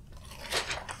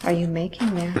are you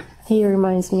making there? He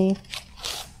reminds me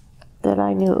that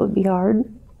I knew it would be hard.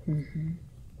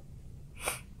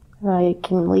 I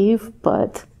can leave,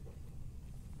 but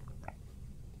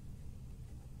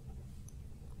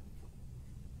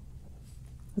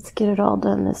let's get it all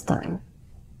done this time,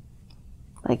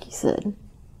 like he said.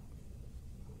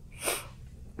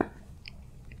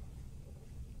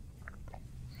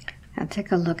 Now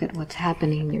take a look at what's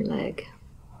happening in your leg.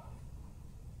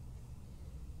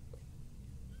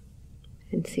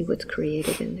 And see what's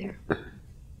created in there.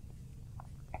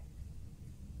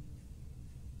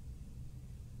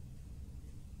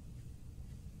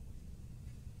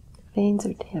 Veins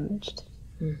are damaged.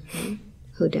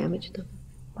 Who damaged them?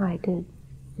 I did.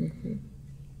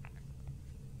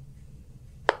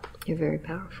 You're very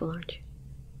powerful, aren't you?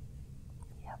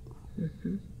 Yep.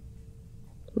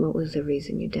 What was the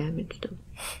reason you damaged them?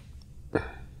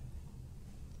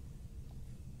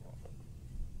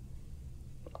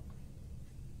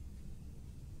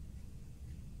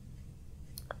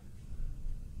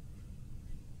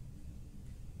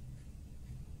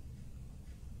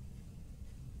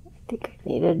 think I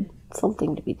needed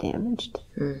something to be damaged.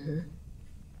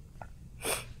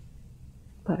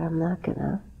 But I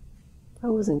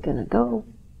wasn't gonna go.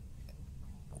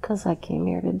 Because I came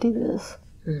here to do this.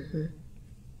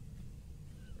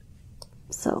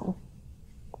 So,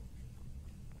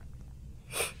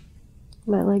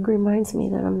 my leg reminds me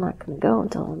that I'm not going to go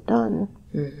until I'm done.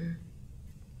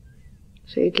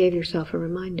 So you gave yourself a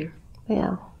reminder.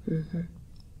 Yeah.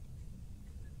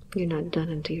 You're not done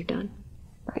until you're done.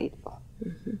 Right.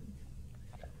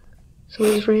 So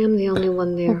is Ram the only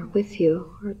one there with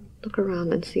you? Or look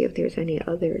around and see if there's any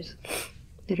others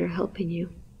that are helping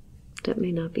you that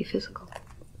may not be physical.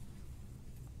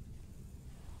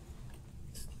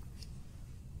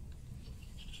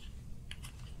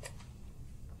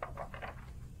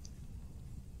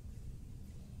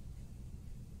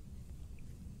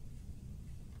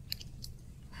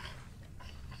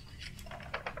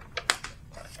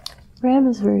 Ram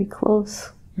is very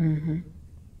close.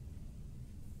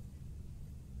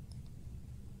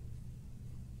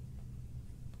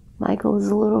 Michael is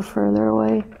a little further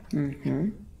away.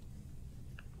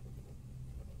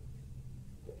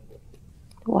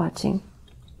 Watching.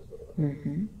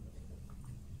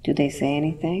 Do they say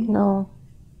anything? No.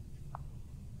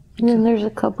 And then there's a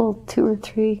couple, 2 or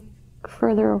 3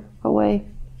 further away.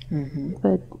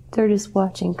 But they're just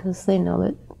watching because they know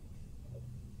that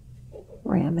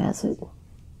Ram has it.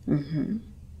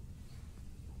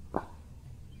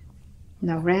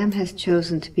 Now, Ram has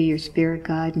chosen to be your spirit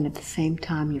guide and at the same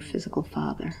time your physical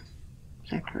father.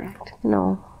 Is that correct?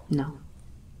 No. No.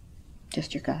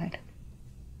 Just your guide.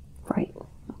 Right.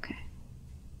 Okay.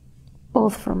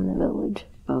 Both from the village.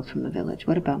 Both from the village.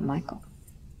 What about Michael?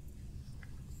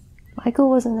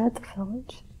 Michael wasn't at the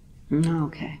village. No,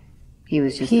 okay. He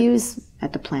was just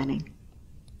at the planning.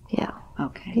 Yeah.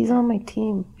 Okay. He's on my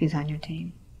team. He's on your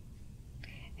team.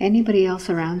 Anybody else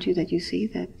around you that you see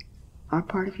that are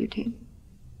part of your team?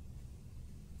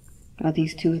 Are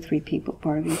these 2 or 3 people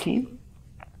part of your team?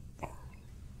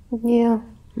 Yeah.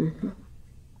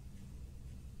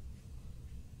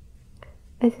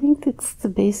 I think it's the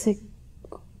basic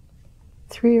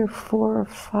 3 or 4 or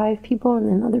 5 people, and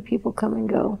then other people come and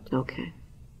go. Okay.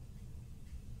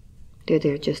 They're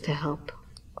there just to help.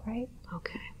 Right.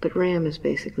 Okay. But Ram is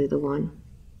basically the one.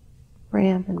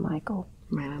 Ram and Michael.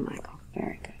 Ram and Michael.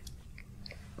 Very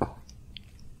good.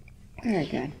 Very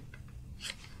good.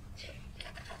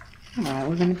 All right,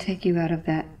 we're going to take you out of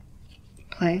that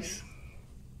place.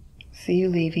 See you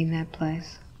leaving that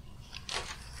place.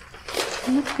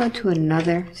 And let's go to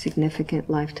another significant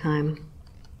lifetime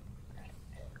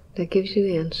that gives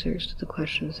you answers to the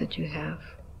questions that you have.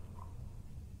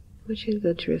 I want you to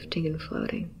go drifting and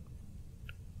floating.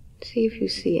 See if you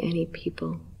see any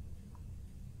people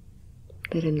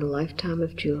that in the lifetime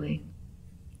of Julie,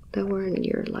 that were in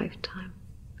your lifetime,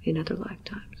 in other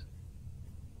lifetimes.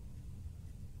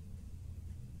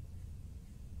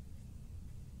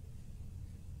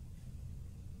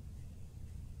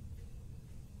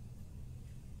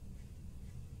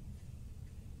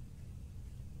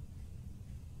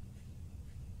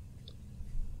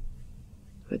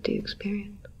 What do you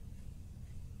experience?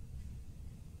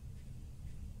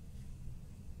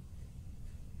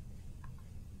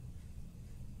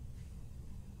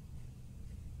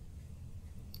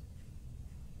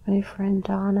 My friend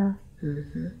Donna.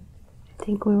 I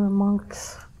think we were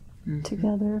monks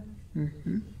together.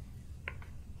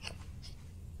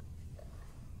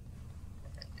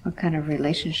 What kind of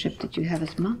relationship did you have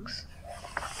as monks?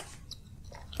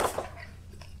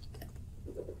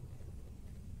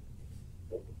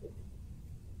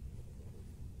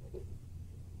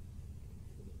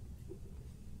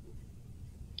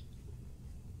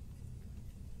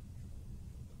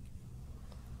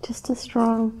 Just a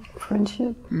strong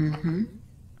friendship.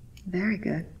 Very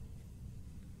good.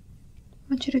 I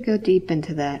want you to go deep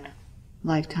into that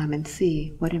lifetime and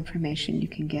see what information you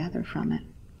can gather from it.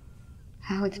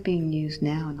 How it's being used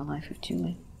now in the life of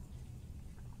Julie.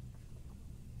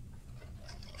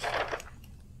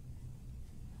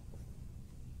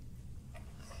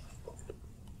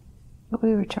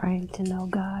 We were trying to know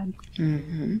God.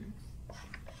 And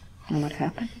what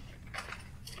happened?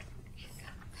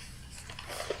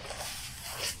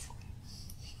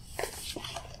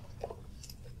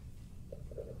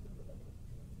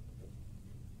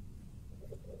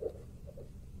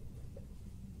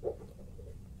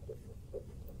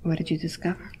 What did you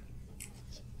discover?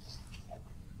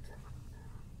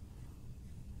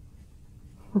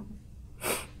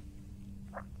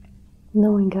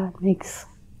 Knowing God makes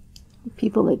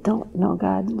people that don't know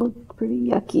God look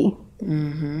pretty yucky.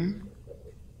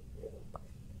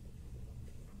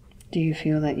 Do you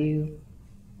feel that you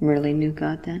Really knew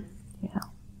God then? Yeah.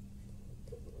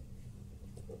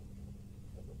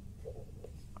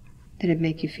 Did it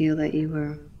make you feel that you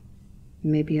were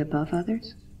maybe above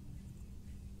others?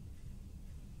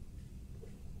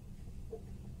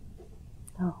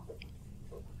 No.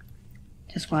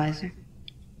 Just wiser?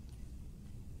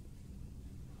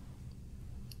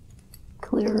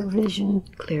 Clearer vision.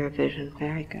 Clearer vision,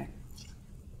 very good.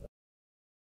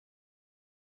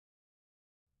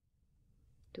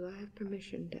 Do I have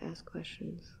permission to ask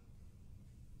questions?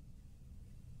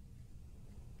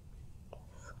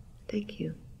 Thank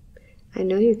you. I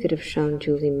know you could have shown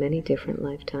Julie many different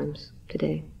lifetimes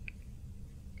today,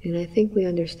 and I think we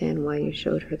understand why you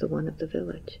showed her the one of the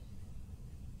village.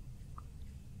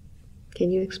 Can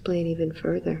you explain even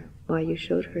further why you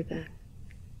showed her that?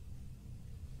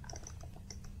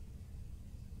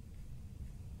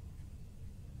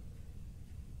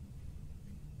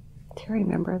 To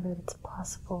remember that it's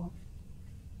possible.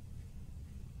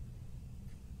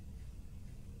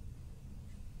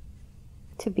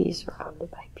 To be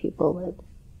surrounded by people that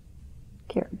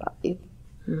care about you.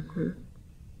 Mm-hmm.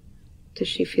 Does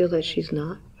she feel that she's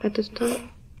not at this time?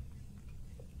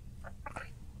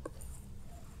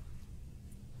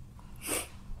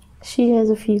 She has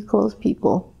a few close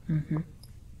people. Mm-hmm.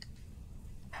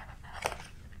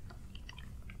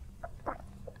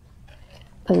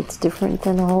 But it's different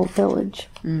than a whole village.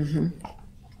 Mm-hmm.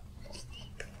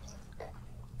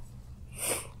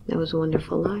 That was a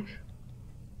wonderful life.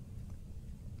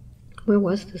 Where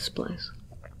was this place?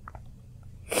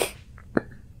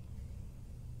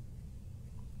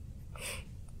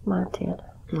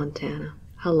 Montana. Montana.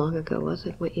 How long ago was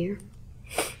it? What year?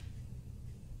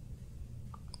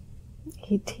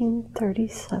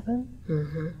 1837.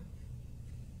 Mm-hmm.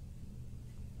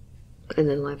 And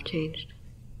then life changed.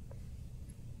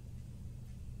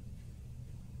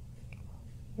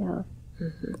 Yeah.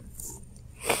 Mm-hmm.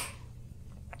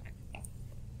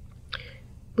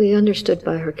 We understood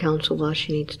by her counsel why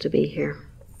she needs to be here.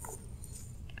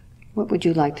 What would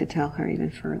you like to tell her even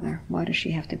further? Why does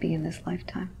she have to be in this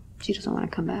lifetime? She doesn't want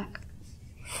to come back.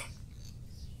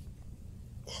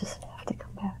 She doesn't have to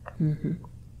come back. Mm-hmm.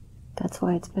 That's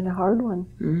why it's been a hard one.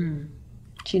 Mm.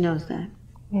 She knows that.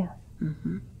 Yeah.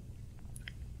 Mm-hmm.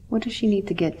 What does she need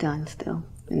to get done still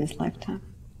in this lifetime?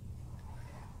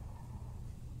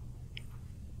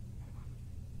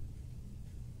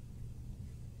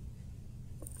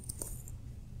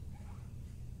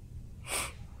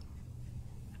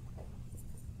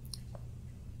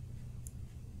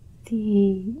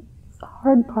 The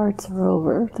hard parts are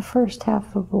over. The first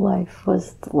half of life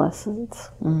was the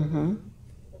lessons. Mm-hmm.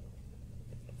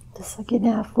 The second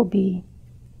half will be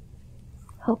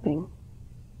helping,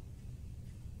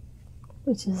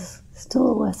 which is still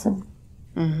a lesson,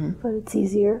 but it's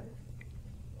easier.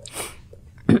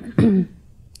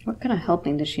 What kind of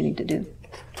helping does she need to do?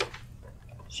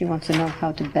 She wants to know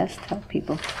how to best help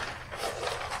people.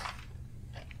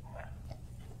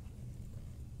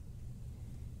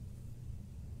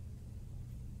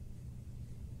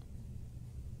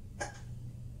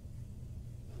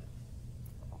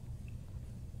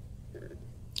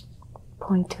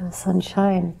 Point to the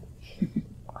sunshine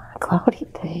on a cloudy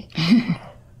day.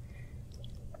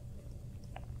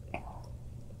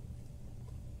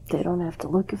 They don't have to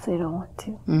look if they don't want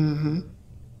to. Mm-hmm.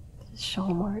 Just show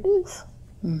them where it is.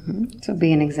 Mm-hmm. So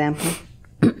be an example.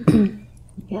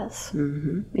 Yes.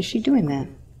 Mm-hmm. Is she doing that?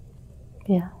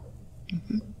 Yeah.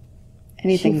 Mm-hmm.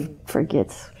 Anything? She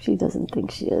forgets. She doesn't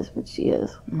think she is, but she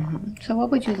is. Mm-hmm. So what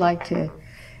would you like to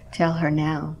tell her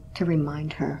now to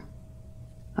remind her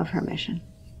of her mission?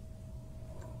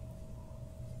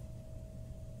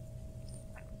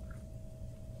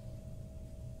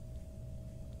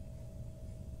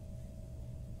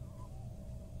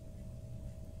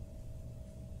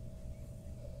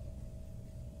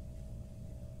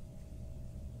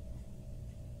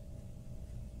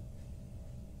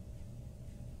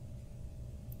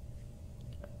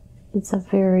 It's a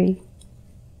very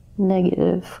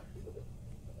negative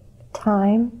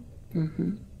time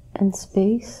and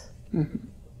space.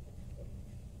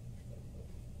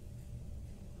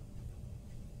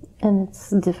 And it's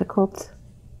difficult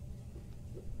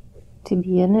to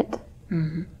be in it.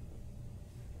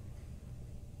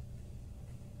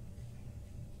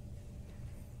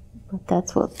 But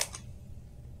that's what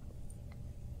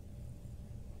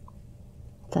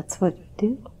you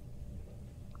do.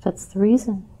 That's the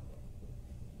reason.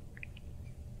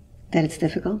 That it's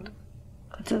difficult?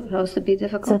 It's supposed to be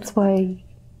difficult? That's why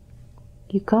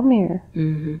you come here.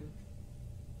 Mm-hmm.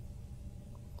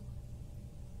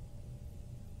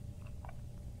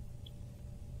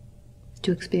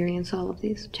 To experience all of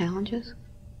these challenges?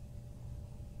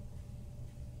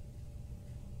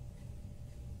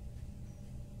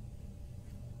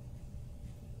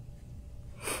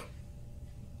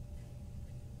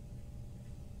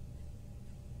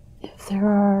 if there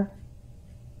are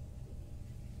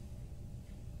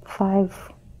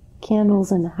 5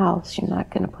 candles in the house, you're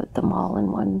not going to put them all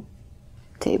in one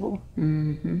table.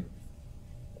 Mm-hmm.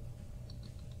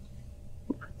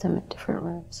 Put them in different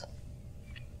rooms.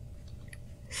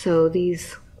 So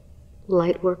these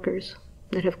light workers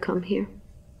that have come here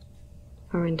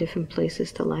are in different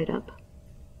places to light up.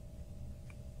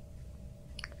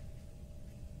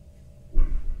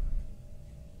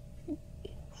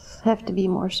 Have to be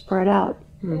more spread out.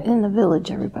 Mm-hmm. In the village,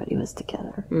 everybody was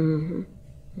together. Mm-hmm.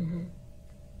 Mm-hmm.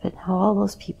 But now all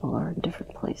those people are in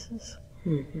different places.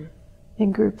 Mm-hmm.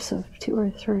 In groups of 2 or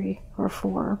 3 or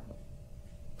 4.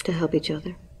 To help each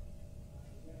other.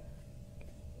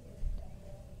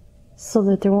 So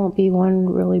that there won't be one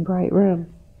really bright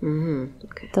room. Mm-hmm.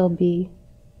 Okay. There'll be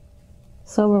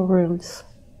several rooms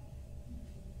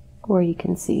where you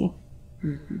can see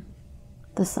Mm-hmm.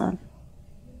 the sun.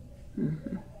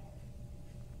 Mm-hmm.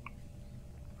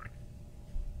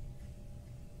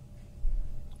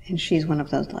 And she's one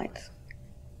of those lights.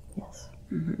 Yes.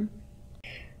 Mm-hmm.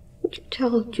 Would you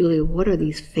tell Julia what are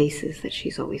these faces that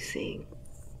she's always seeing?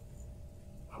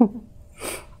 Who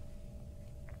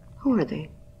are they?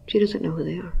 She doesn't know who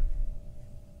they are.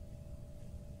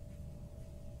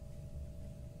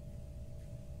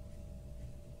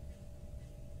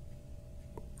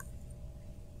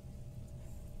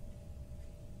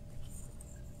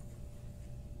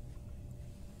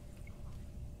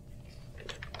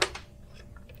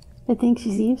 I think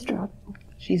she's eavesdropping.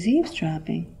 She's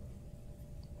eavesdropping.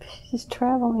 She's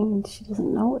traveling and she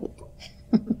doesn't know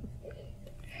it.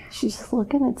 She's just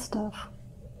looking at stuff.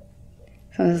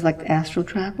 So it's like astral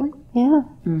traveling? Yeah.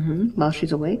 Mm-hmm. While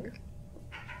she's awake?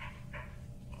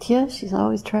 Yeah, she's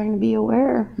always trying to be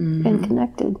aware and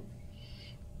connected.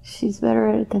 She's better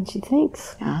at it than she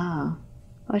thinks. Ah.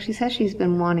 Well, she says she's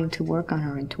been wanting to work on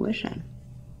her intuition.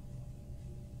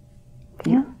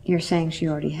 Yeah. You're saying she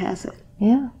already has it.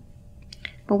 Yeah.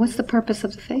 But what's the purpose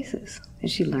of the faces? Is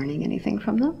she learning anything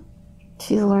from them?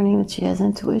 She's learning that she has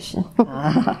intuition.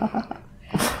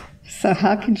 So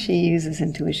how can she use this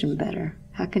intuition better?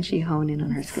 How can she hone in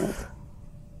on her skills?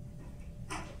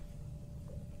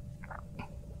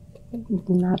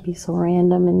 Not be so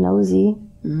random and nosy.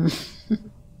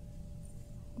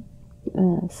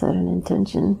 Set an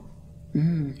intention.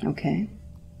 Okay.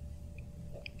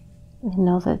 And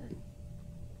know that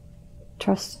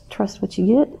trust what you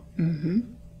get. Mm-hmm.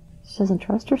 She doesn't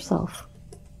trust herself.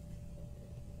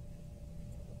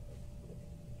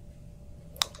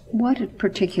 What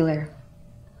particular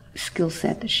skill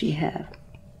set does she have?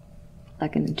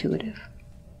 Like an intuitive?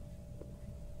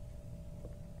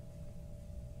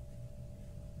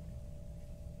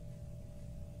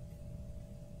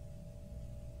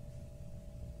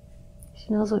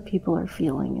 She knows what people are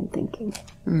feeling and thinking.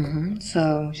 Mm-hmm.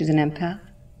 So she's an empath?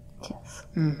 Yes.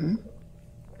 Mm-hmm.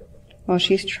 Well,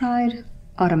 she's tried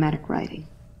automatic writing.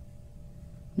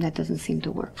 That doesn't seem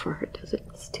to work for her, does it?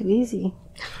 It's too easy.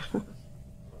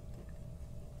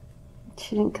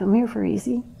 She didn't come here for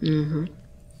easy. Mm-hmm.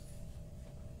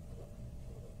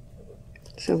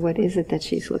 So what is it that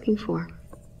she's looking for?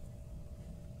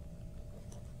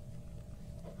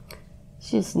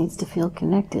 She just needs to feel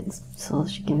connected so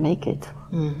she can make it.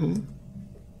 Mm-hmm.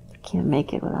 Can't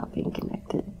make it without being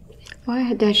connected. Why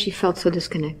has she felt so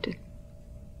disconnected?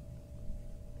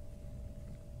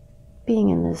 Being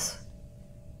in this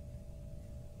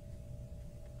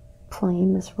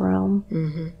plane, this realm,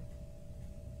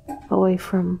 away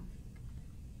from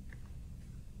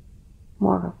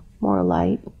more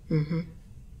light.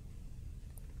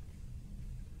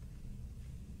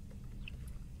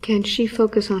 Can she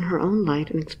focus on her own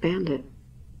light and expand it?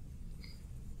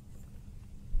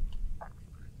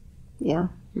 Yeah.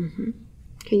 Can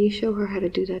you show her how to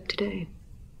do that today?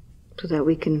 So that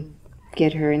we can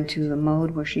get her into a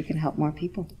mode where she can help more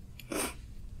people.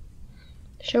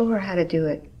 Show her how to do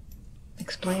it.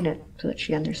 Explain it so that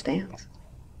she understands.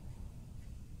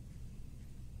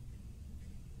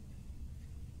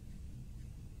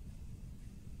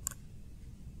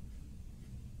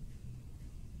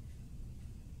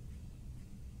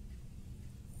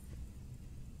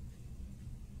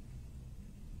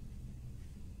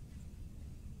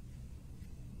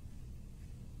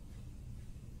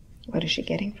 What is she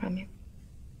getting from you?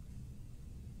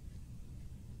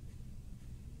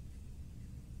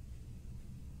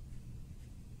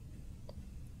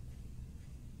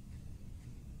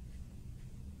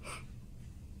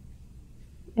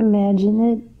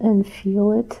 Imagine it and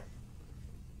feel it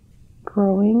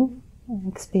growing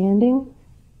and expanding.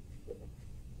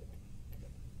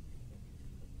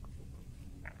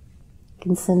 You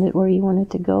can send it where you want it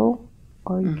to go,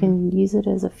 Or you can use it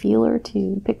as a feeler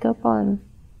to pick up on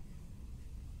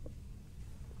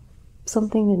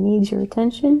something that needs your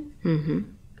attention. Mm-hmm.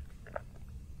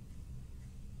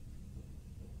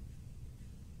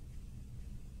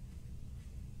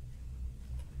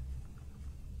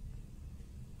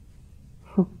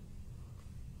 You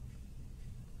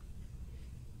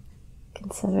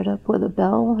can set it up with a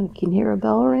bell, and you can hear a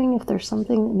bell ring if there's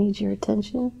something that needs your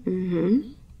attention.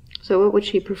 Mm-hmm. So what would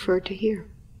she prefer to hear?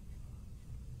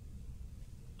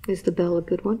 Is the bell a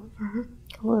good one for her?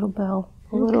 A little bell.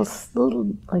 A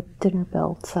little like dinner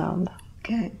bell sound.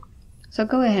 Okay. So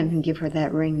go ahead and give her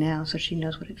that ring now so she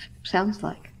knows what it sounds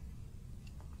like.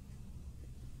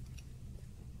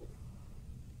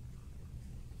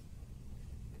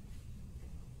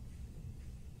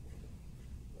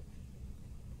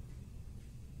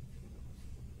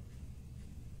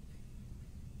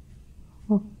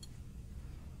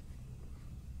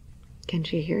 Can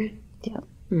she hear it? Yep.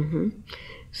 Mm-hmm.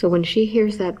 So when she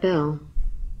hears that bell,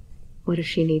 what does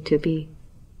she need to be?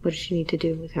 What does she need to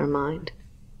do with her mind?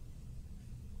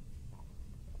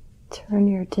 Turn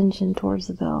your attention towards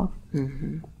the bell.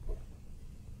 Mm-hmm.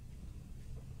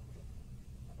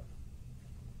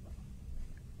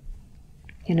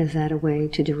 And is that a way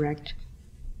to direct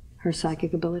her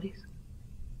psychic abilities?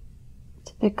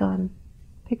 To pick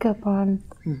up on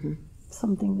Mm-hmm.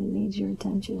 something that needs your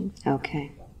attention.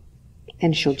 Okay.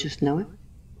 And she'll just know it?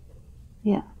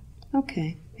 Yeah.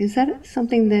 Okay. Is that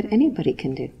something that anybody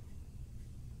can do?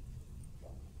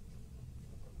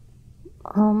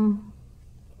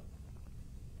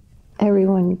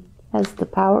 Everyone has the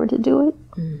power to do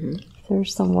it. Mm-hmm.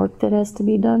 There's some work that has to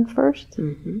be done first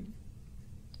Mm-hmm.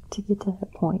 to get to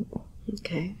that point.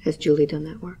 Okay. Has Julie done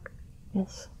that work?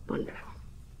 Yes. Wonderful.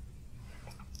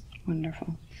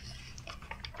 Wonderful.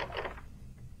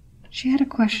 She had a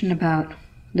question about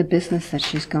the business that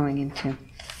she's going into.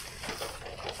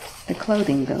 The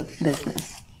clothing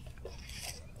business.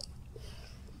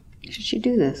 Should she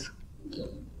do this?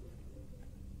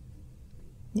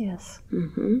 Yes.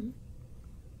 Mm-hmm.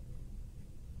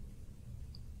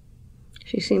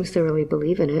 She seems to really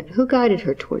believe in it. Who guided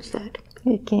her towards that?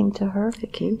 It came to her.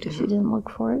 It came to her. She didn't look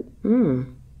for it.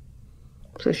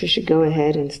 So she should go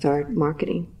ahead and start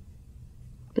marketing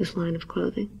this line of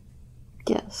clothing.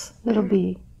 Yes. It'll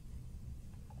be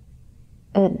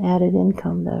an added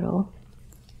income that'll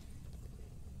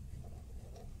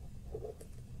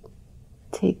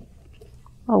take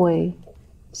away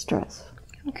stress.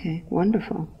 Okay,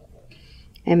 wonderful.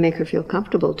 And make her feel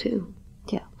comfortable too.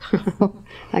 Yeah.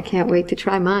 I can't wait to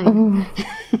try mine.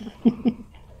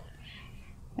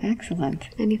 Excellent.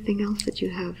 Anything else that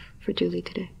you have for Julie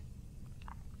today?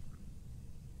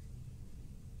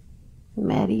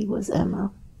 Maddie was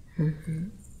Emma. Mm-hmm.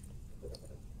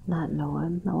 Not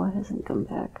Noah. Noah hasn't come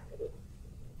back.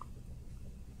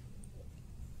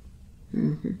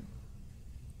 Mm-hmm.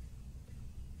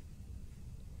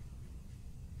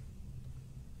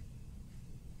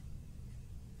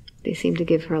 They seem to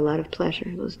give her a lot of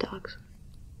pleasure, those dogs.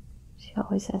 She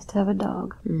always has to have a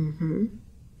dog. Mm-hmm.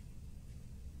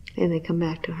 And they come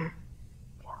back to her.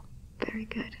 Yeah. Very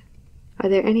good. Are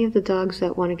there any of the dogs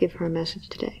that want to give her a message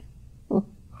today?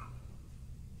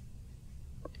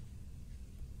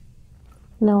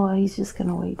 Noah, he's just going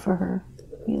to wait for her.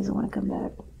 He doesn't want to come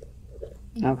back.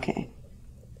 Okay.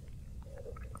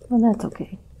 And that's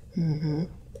okay. Mm-hmm.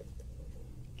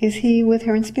 Is he with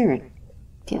her in spirit?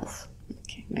 Yes.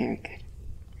 Okay, very good.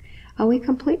 Are we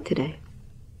complete today?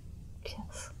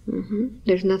 Yes. Mm-hmm.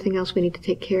 There's nothing else we need to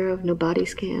take care of? No body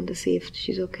scan to see if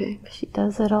she's okay? She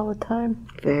does that all the time.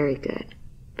 Very good.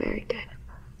 Very good.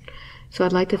 So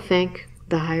I'd like to thank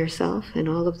the higher self and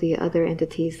all of the other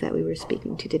entities that we were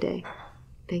speaking to today.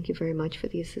 Thank you very much for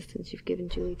the assistance you've given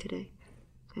Julie today.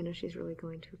 I know she's really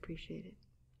going to appreciate it.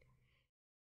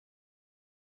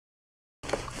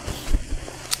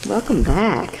 Welcome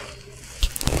back.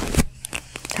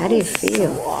 How do you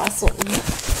feel? So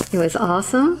awesome. It was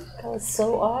awesome? That was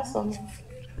so awesome.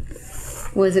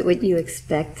 Was it what you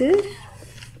expected?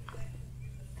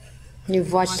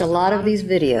 You've watched a lot of these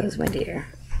videos, my dear.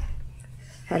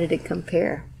 How did it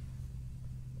compare?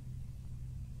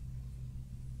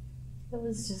 It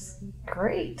was just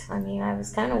great. I mean, I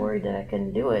was kind of worried that I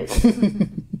couldn't do it.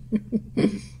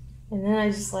 And then I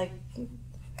just like...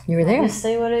 You were there. I just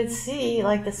say what I'd see.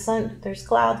 Like the sun, there's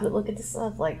clouds, but look at the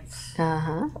sun. Like,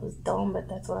 Uh-huh. that was dumb, but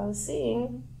that's what I was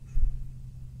seeing.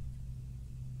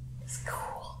 It's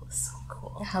cool. It was so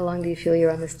cool. How long do you feel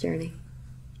you're on this journey?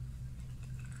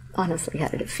 Honestly, how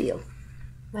did it feel?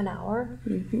 An hour.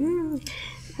 Mm-hmm.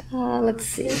 Let's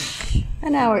see.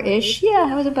 An hour-ish.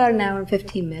 Yeah, it was about an hour and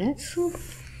 15 minutes.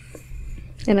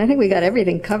 And I think we got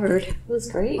everything covered. It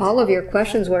was great. All of your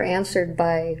questions were answered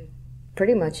by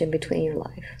pretty much in between your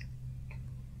life.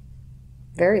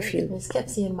 Very few. I just kept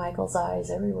seeing Michael's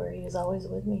eyes everywhere. He was always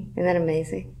with me. Isn't that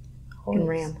amazing? Always. And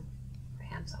Ram.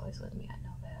 Ram's always with me. I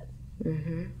know that.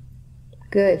 Mm-hmm.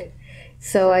 Good.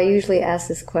 So I usually ask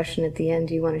this question at the end.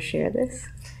 Do you want to share this?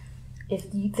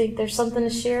 If you think there's something to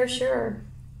share, sure.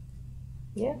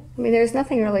 Yeah. I mean, there's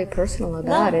nothing really personal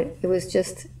about it. It was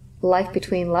just life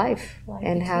between life,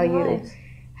 and how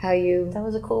you. That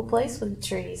was a cool place with the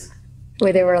trees.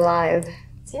 Where they were alive.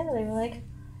 Yeah, they were like.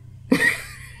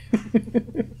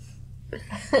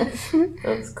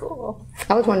 That was cool.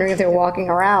 I was wondering if they were walking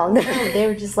around. They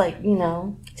were just like,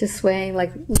 just swaying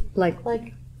like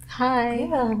hi.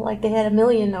 Yeah, like they had 1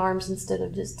 million arms instead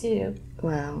of just 2.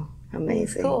 Wow,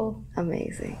 amazing. Cool.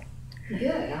 Amazing.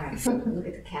 Good. All right. Look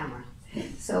at the camera.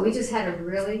 So we just had a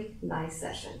really nice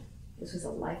session. This was a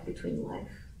life between life.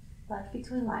 Life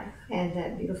between life. And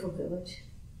that beautiful village.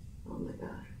 Oh my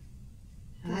God.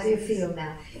 How do you feel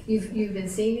now? You've been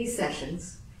seeing these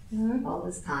sessions all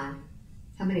this time.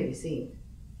 How many have you seen?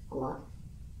 A lot.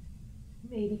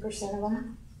 80% of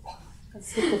them. I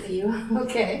skipped a few.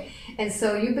 Okay. And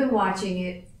so you've been watching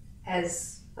it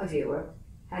as a viewer.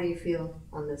 How do you feel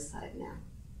on this side now?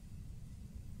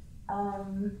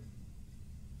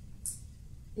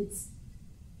 It's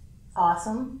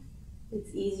awesome.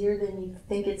 It's easier than you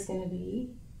think it's going to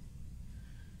be.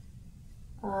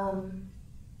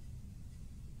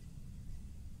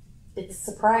 It's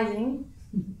surprising.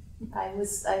 I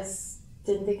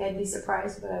didn't think I'd be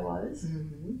surprised, but I was.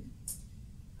 Mm-hmm.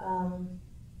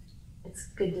 It's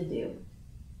good to do.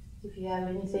 If you have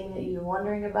anything that you're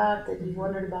wondering about, that you've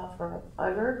wondered about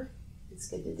forever, it's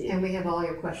good to do. And we have all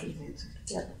your questions answered.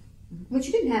 Yep. Which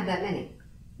you didn't have that many.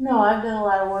 No, I've done a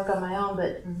lot of work on my own,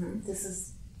 but this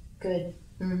is good.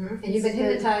 Mm-hmm. And you've been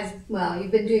hypnotized, well,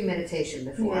 you've been doing meditation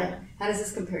before. Yeah. How does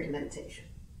this compare to meditation?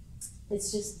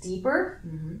 It's just deeper.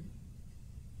 Mm-hmm.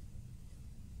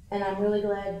 And I'm really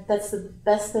glad. That's the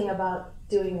best thing about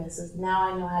doing this is now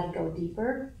I know how to go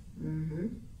deeper. Mm-hmm.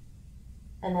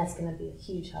 And that's going to be a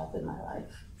huge help in my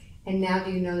life. And now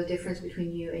do you know the difference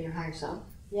between you and your higher self?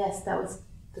 Yes, that was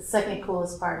the second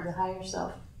coolest part of the higher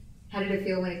self. How did it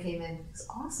feel when it came in? It's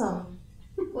awesome.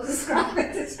 Well, describe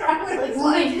it. Describe what it was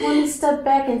When you step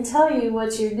back and tell you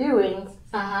what you're doing.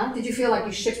 Uh-huh. Did you feel like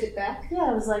you shifted back?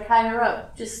 Yeah, it was like higher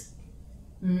up. Just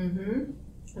and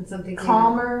something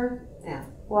calmer, yeah,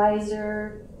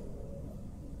 wiser,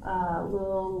 a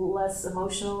little less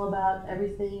emotional about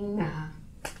everything. Uh-huh.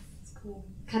 It's cool.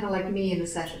 Kind of like me in the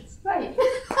sessions. Right.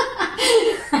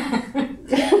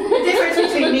 The difference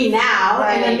between me now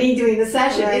and then me doing the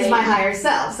session is my higher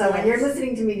self. So when you're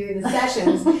listening to me doing the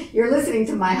sessions, you're listening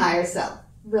to my higher self.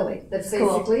 Really, that's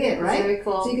basically it, right? It's very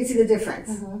cool. So you can see the difference.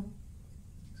 Mm-hmm.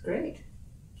 It's great.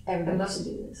 Everybody should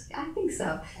do this. I think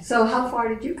so. So how far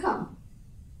did you come?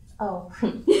 Oh,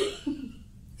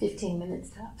 15 minutes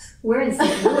tops. We're in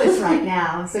St. Louis right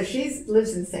now, so she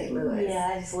lives in St. Louis.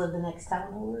 Yeah, I just live the next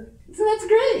town over. So that's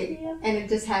great. Yeah. And it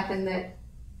just happened that...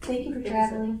 Thank you for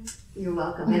traveling. You're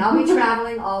welcome. And I'll be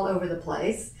traveling all over the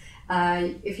place.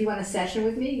 If you want a session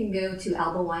with me, you can go to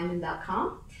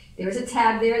albaweinman.com. There's a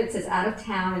tab there that says out of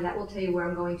town, and that will tell you where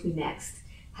I'm going to next.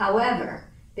 However,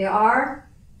 there are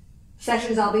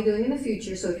sessions I'll be doing in the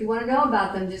future, so if you want to know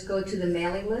about them, just go to the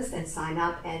mailing list and sign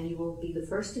up, and you will be the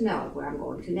first to know where I'm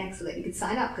going to next so that you can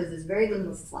sign up, because there's very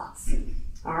limited slots.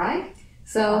 All right?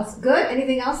 So, awesome. Good.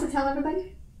 Anything else to tell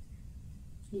everybody?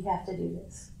 You have to do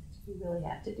this. You really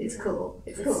have to do It's it. cool.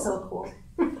 It's cool. So cool.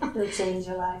 It'll change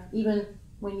your life. Even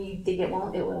when you think it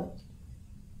won't, it will.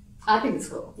 I think it's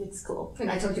cool. It's cool. And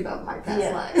I told you about my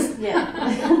past lives.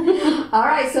 Yeah. All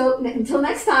right, so until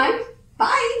next time,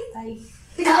 bye. Bye.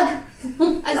 God,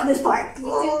 I love this part. Me too.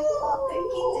 Oh, thank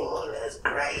you. That's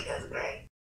great. That's great.